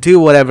 comment, do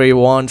whatever you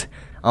want.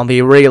 I'll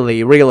be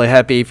really, really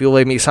happy if you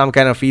leave me some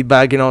kind of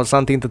feedback,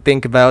 something to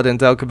think about and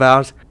talk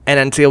about. And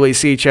until we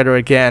see each other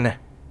again,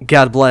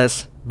 God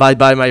bless, bye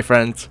bye my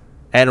friends,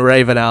 and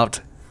Raven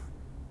out.